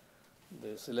intelligence, the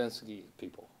Zelensky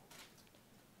people.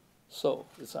 So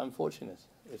it's unfortunate.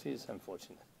 It is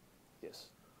unfortunate, yes.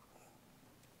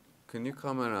 Can you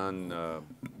comment on,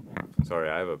 sorry,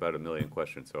 I have about a million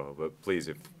questions, so, but please,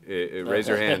 if raise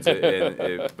your hands,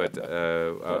 but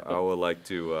I would like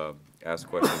to ask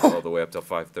questions all the way up till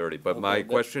 5:30. But Okay, my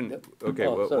question, okay,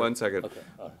 oh, sorry. 1 second, Okay,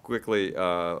 all right. quickly,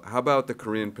 how about the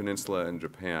Korean Peninsula and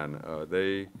Japan?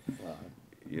 They,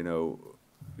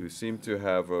 you seem to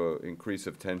have an increase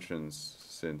of tensions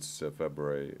since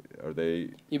February. Are they?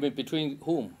 You mean between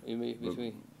whom? You mean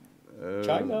between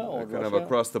China or kind of Russia?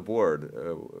 across the board,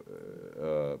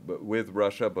 but with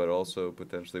Russia, but also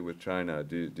potentially with China.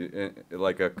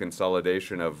 Like a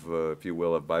consolidation of, if you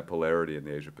will, of bipolarity in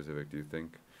the Asia Pacific? Do you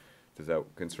think? Does that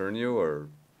concern you, or?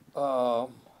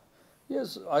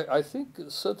 Yes, I think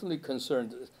certainly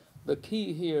concerned. The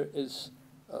key here is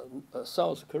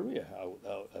South Korea. I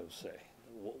would say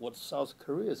what South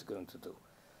Korea is going to do.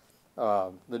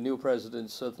 The new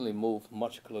president certainly moved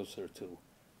much closer to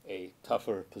a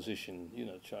tougher position,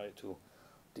 try to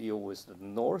deal with the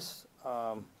North.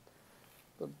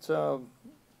 But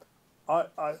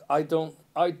I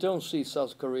don't see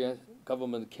South Korean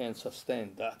government can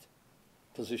sustain that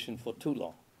position for too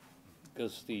long,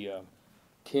 because the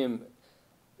Kim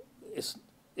is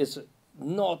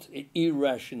not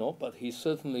irrational, but he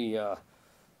certainly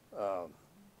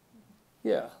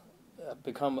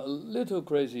become a little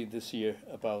crazy this year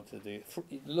about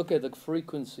look at the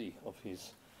frequency of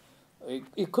his.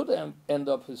 It could end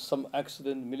up with some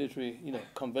accident, military,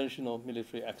 conventional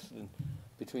military accident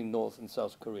between North and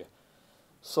South Korea.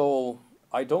 So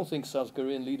I don't think South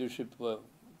Korean leadership will,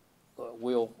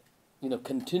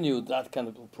 continue that kind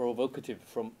of provocative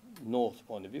from North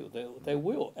point of view. They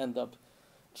will end up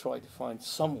trying to find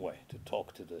some way to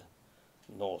talk to the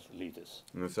North leaders.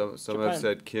 Some have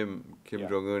said Kim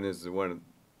Jong-un is one of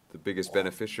the biggest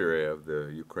beneficiary of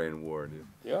the Ukraine war.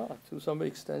 Yeah, to some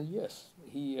extent, yes.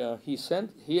 He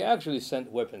actually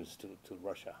sent weapons to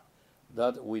Russia,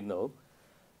 that we know,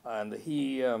 and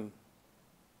he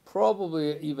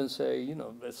probably even say,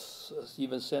 let's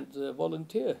even send a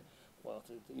volunteer. Well,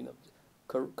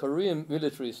 Korean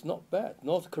military is not bad.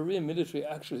 North Korean military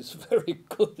actually is very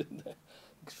good, and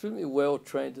extremely well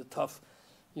trained, tough,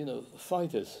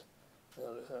 fighters.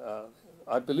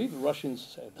 I believe Russians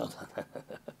say no,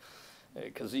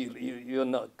 because you're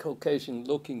not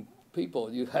Caucasian-looking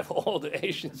people. You have all the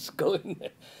Asians going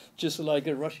there, just like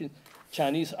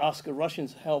Chinese asked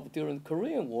Russians help during the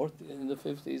Korean War in the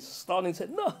 50s. Stalin said,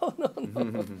 no,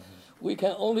 we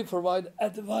can only provide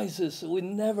advices. We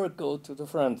never go to the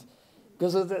front.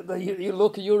 Because you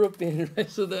look European, right?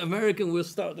 So the American will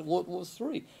start World War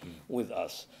III with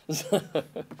us.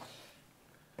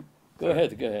 Go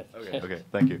ahead. Okay,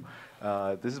 thank you.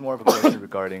 This is more of a question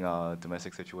regarding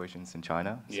domestic situations in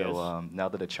China. Yes. So now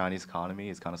that the Chinese economy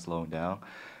is kind of slowing down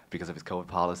because of its COVID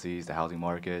policies, the housing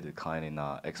market, decline in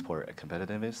export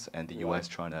competitiveness, and the U.S.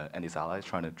 and its allies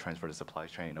trying to transfer the supply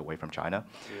chain away from China.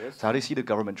 Yes. So how do you see the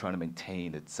government trying to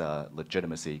maintain its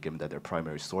legitimacy, given that their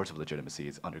primary source of legitimacy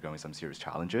is undergoing some serious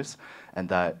challenges, and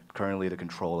that currently the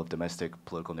control of domestic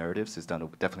political narratives is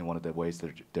definitely one of the ways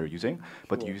that they're using.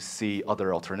 But do you see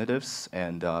other alternatives?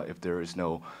 And if there is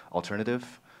no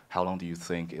alternative, how long do you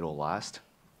think it'll last?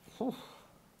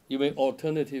 You mean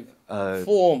alternative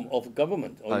form of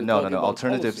government? No.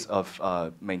 Alternatives of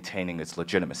maintaining its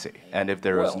legitimacy. And if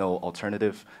there is no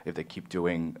alternative, if they keep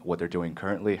doing what they're doing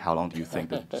currently, how long do you think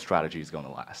the strategy is going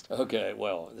to last? Okay,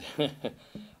 well,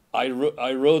 I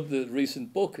wrote the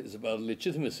recent book. It's about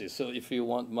legitimacy. So if you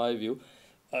want my view,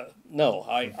 no,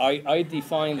 I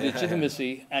define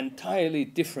legitimacy entirely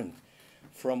different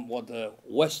from what the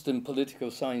Western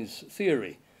political science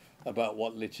theory about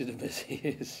what legitimacy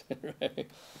is. Right?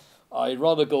 I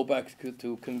rather go back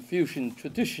to Confucian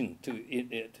tradition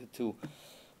to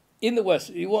in the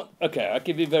West. I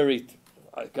can be very.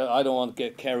 I don't want to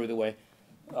get carried away.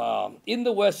 In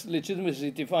the West, legitimacy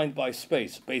is defined by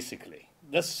space, basically.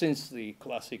 That's since the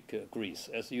classic Greece,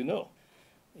 as you know.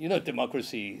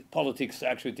 Democracy, politics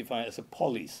actually defined as a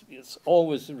polis. It's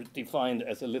always defined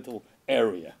as a little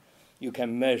area you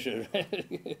can measure.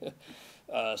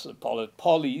 So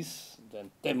polis,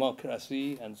 then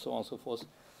democracy, and so on and so forth.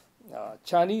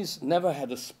 Chinese never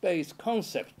had a space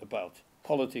concept about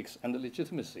politics and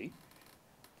legitimacy.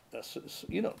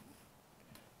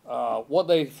 What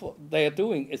they are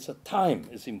doing, time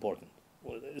is important.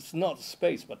 It's not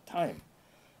space, but time.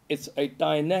 It's a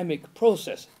dynamic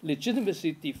process.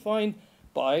 Legitimacy defined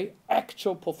by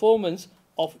actual performance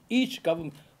of each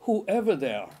government, whoever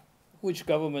they are, which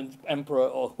government, emperor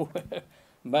or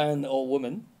man or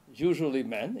woman, usually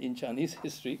men in Chinese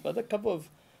history, but a couple of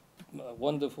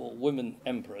wonderful women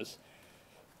emperors.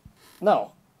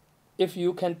 Now, if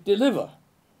you can deliver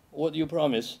what you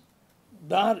promise,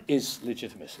 that is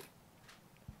legitimacy.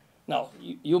 Now,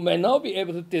 you may not be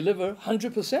able to deliver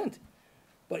 100%,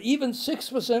 but even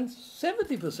 6%,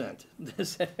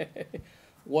 70%,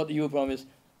 what you promise,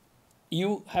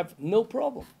 you have no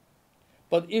problem.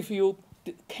 But if you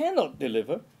cannot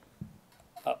deliver,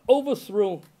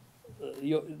 overthrow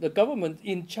the government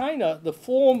in China, the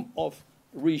form of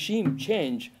regime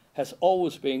change has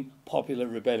always been popular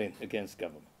rebellion against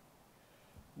government.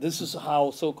 This is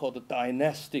how so-called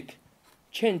dynastic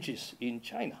changes in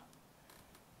China.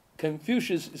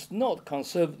 Confucius is not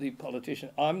conservative politician.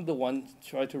 I'm the one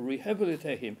trying to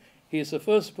rehabilitate him. He is the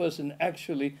first person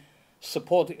actually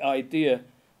support the idea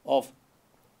of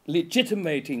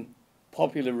legitimating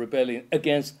popular rebellion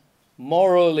against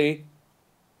morally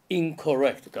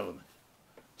incorrect government.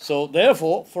 So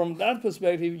therefore, from that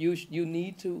perspective, you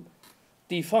need to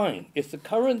define if the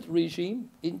current regime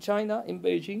in China, in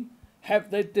Beijing, have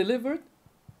they delivered?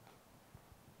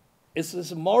 Is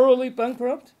this morally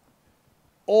bankrupt?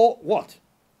 Or what?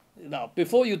 Now,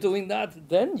 before you're doing that,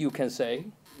 then you can say,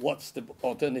 what's the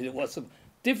alternative? What's the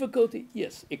difficulty?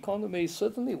 Yes, economy,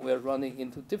 certainly we're running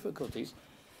into difficulties.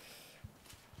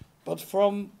 But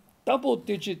from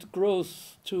double-digit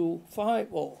growth to 5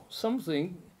 or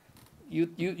something,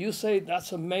 you say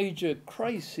that's a major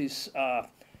crisis. I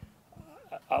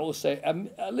would say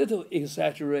a little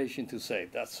exaggeration to say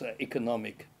that's an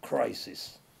economic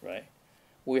crisis, right?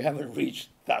 We haven't reached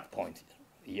that point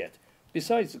yet.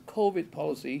 Besides, the COVID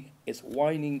policy is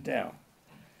winding down.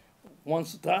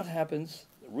 Once that happens,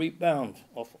 the rebound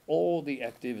of all the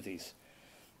activities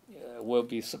will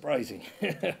be surprising.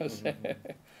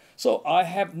 So I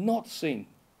have not seen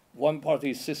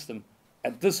one-party system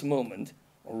at this moment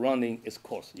running its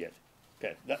course yet.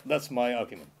 Okay, that's my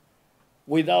argument.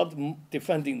 Without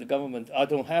defending the government, I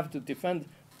don't have to defend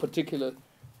particular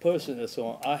person and so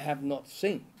on. I have not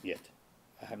seen yet.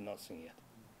 I have not seen yet.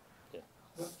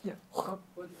 Yeah.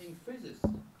 But in physics,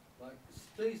 like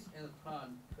space and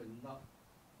time cannot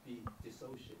be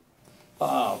dissociated.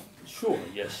 Sure,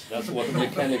 yes, that's what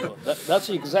mechanical. That's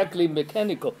exactly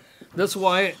mechanical. That's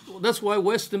why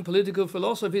Western political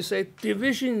philosophy say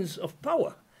divisions of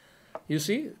power. You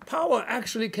see, power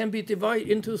actually can be divided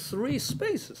into 3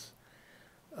 spaces.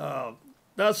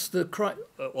 That's the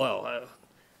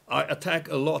I attack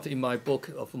a lot in my book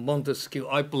of Montesquieu.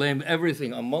 I blame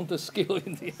everything on Montesquieu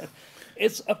in the end.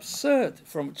 It's absurd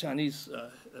from Chinese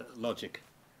logic.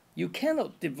 You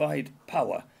cannot divide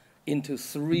power into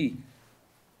 3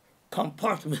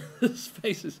 compartment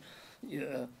spaces.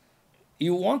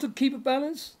 You want to keep a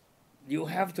balance? You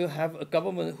have to have a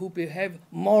government who behave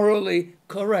morally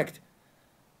correct.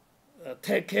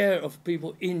 Take care of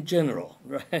people in general,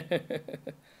 right?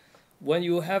 When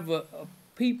you have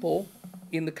people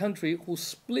in the country who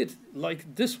split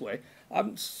like this way,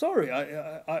 I'm sorry,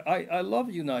 I love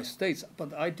the United States,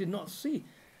 but I did not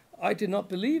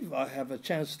believe I have a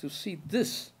chance to see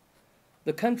this.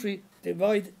 The country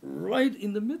divide right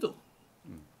in the middle.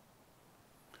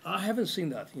 I haven't seen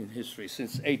that in history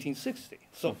since 1860.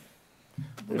 So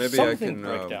maybe I can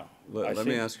let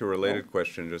me ask a related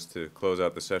question just to close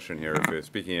out the session here. If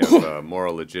speaking of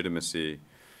moral legitimacy,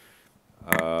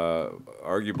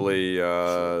 arguably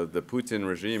the Putin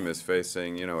regime is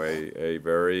facing,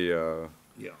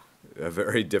 a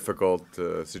very difficult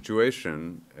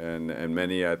situation, and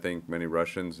I think many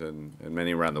Russians and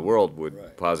many around the world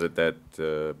would posit that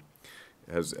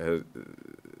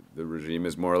the regime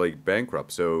is morally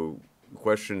bankrupt. So, the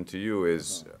question to you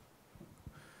is,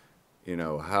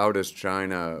 how does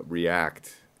China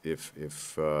react if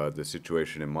the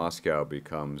situation in Moscow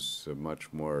becomes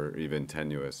much more even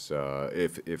tenuous?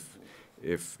 If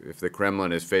the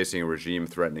Kremlin is facing a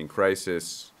regime-threatening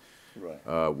crisis,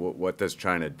 what does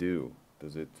China do?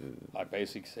 Does it? I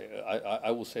basically say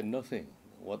I will say nothing.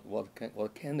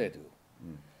 What can they do?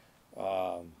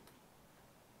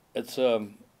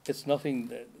 It's nothing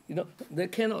that, they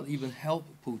cannot even help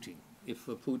Putin if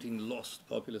Putin lost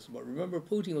popular support. Remember,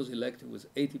 Putin was elected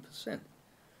with 80%.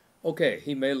 Okay,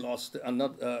 he may lost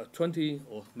another 20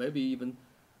 or maybe even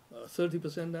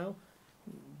 30% now,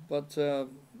 but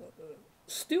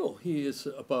still he is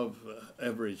above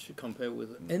average compared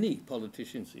with any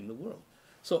politicians in the world.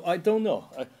 So I don't know.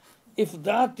 If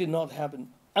that did not happen,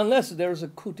 unless there is a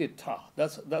coup d'etat,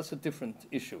 that's a different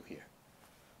issue here.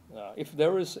 If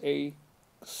there is a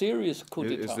serious coup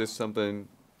d'etat. Is this something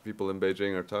people in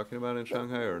Beijing are talking about in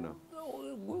Shanghai or no?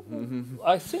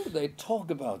 I think they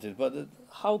talk about it, but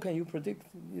how can you predict?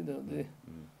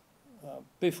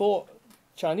 Before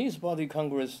Chinese Party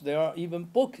Congress, there are even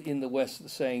books in the West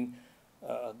saying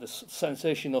the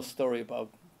sensational story about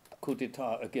coup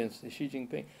d'état against Xi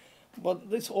Jinping, but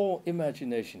it's all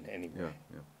imagination anyway.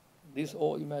 These are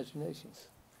all imaginations,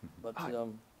 but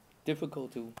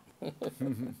difficult to.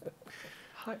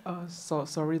 Hi, so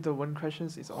sorry, the one question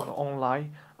is on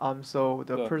online. So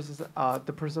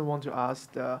the person want to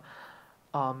ask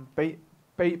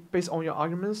based on your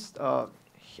arguments,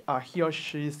 he or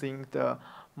she think the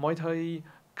monetary,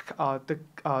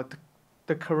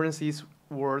 the currencies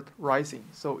world rising.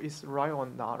 So is right or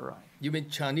not right? You mean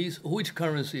Chinese? Which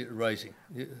currency rising?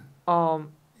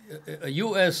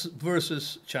 U.S.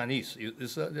 versus Chinese.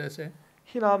 Is that what I say?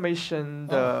 He not mentioned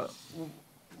the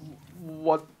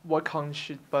what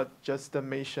country, but just the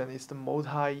mention is the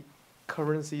multi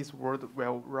currencies world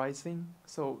will rising.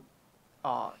 So,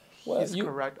 is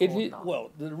correct or not? Well,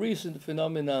 the recent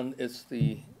phenomenon is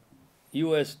the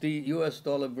USD, US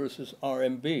dollar versus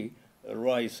RMB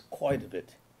rise quite a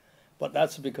bit, but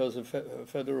that's because of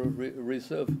Federal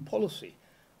Reserve policy.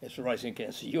 It's rising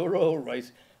against euro,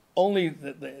 rise. Only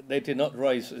they did not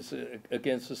rise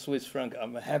against the Swiss franc.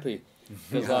 I'm happy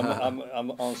because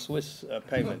I'm on Swiss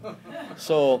payment.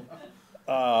 So,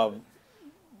 but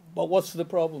what's the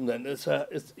problem then? It's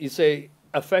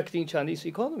affecting Chinese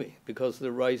economy because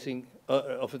the rising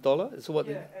of the dollar. Is what?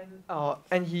 Yeah,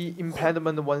 and he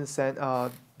impediment the one sentence.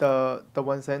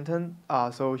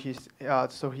 So he's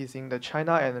in the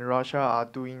China and Russia are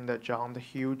doing the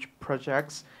huge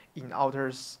projects in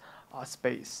outer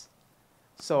space.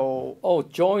 So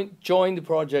joint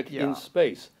project in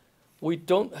space. We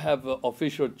don't have an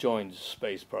official joint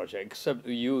space project except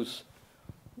we use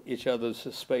each other's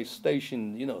space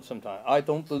station. Sometimes I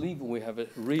don't believe we have a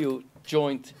real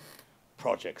joint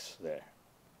projects there.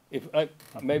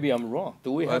 Maybe I'm wrong.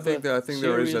 Do we have? I think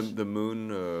there is the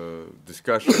moon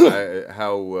discussion.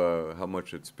 How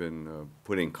much it's been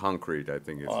put in concrete, I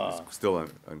think is still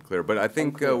unclear. But I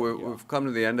think we've come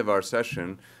to the end of our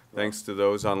session. Thanks to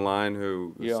those online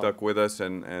who stuck with us,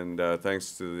 and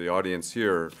thanks to the audience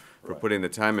here for putting the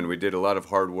time in. We did a lot of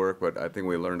hard work, but I think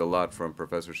we learned a lot from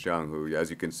Professor Xiang, who, as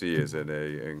you can see, is an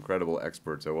incredible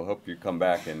expert. So we'll hope you come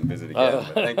back and visit again.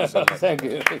 But thank you so much. Thank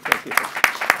you.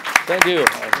 Thank you.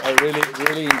 I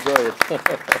really enjoy it.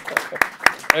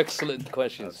 Excellent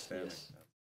questions. Yes.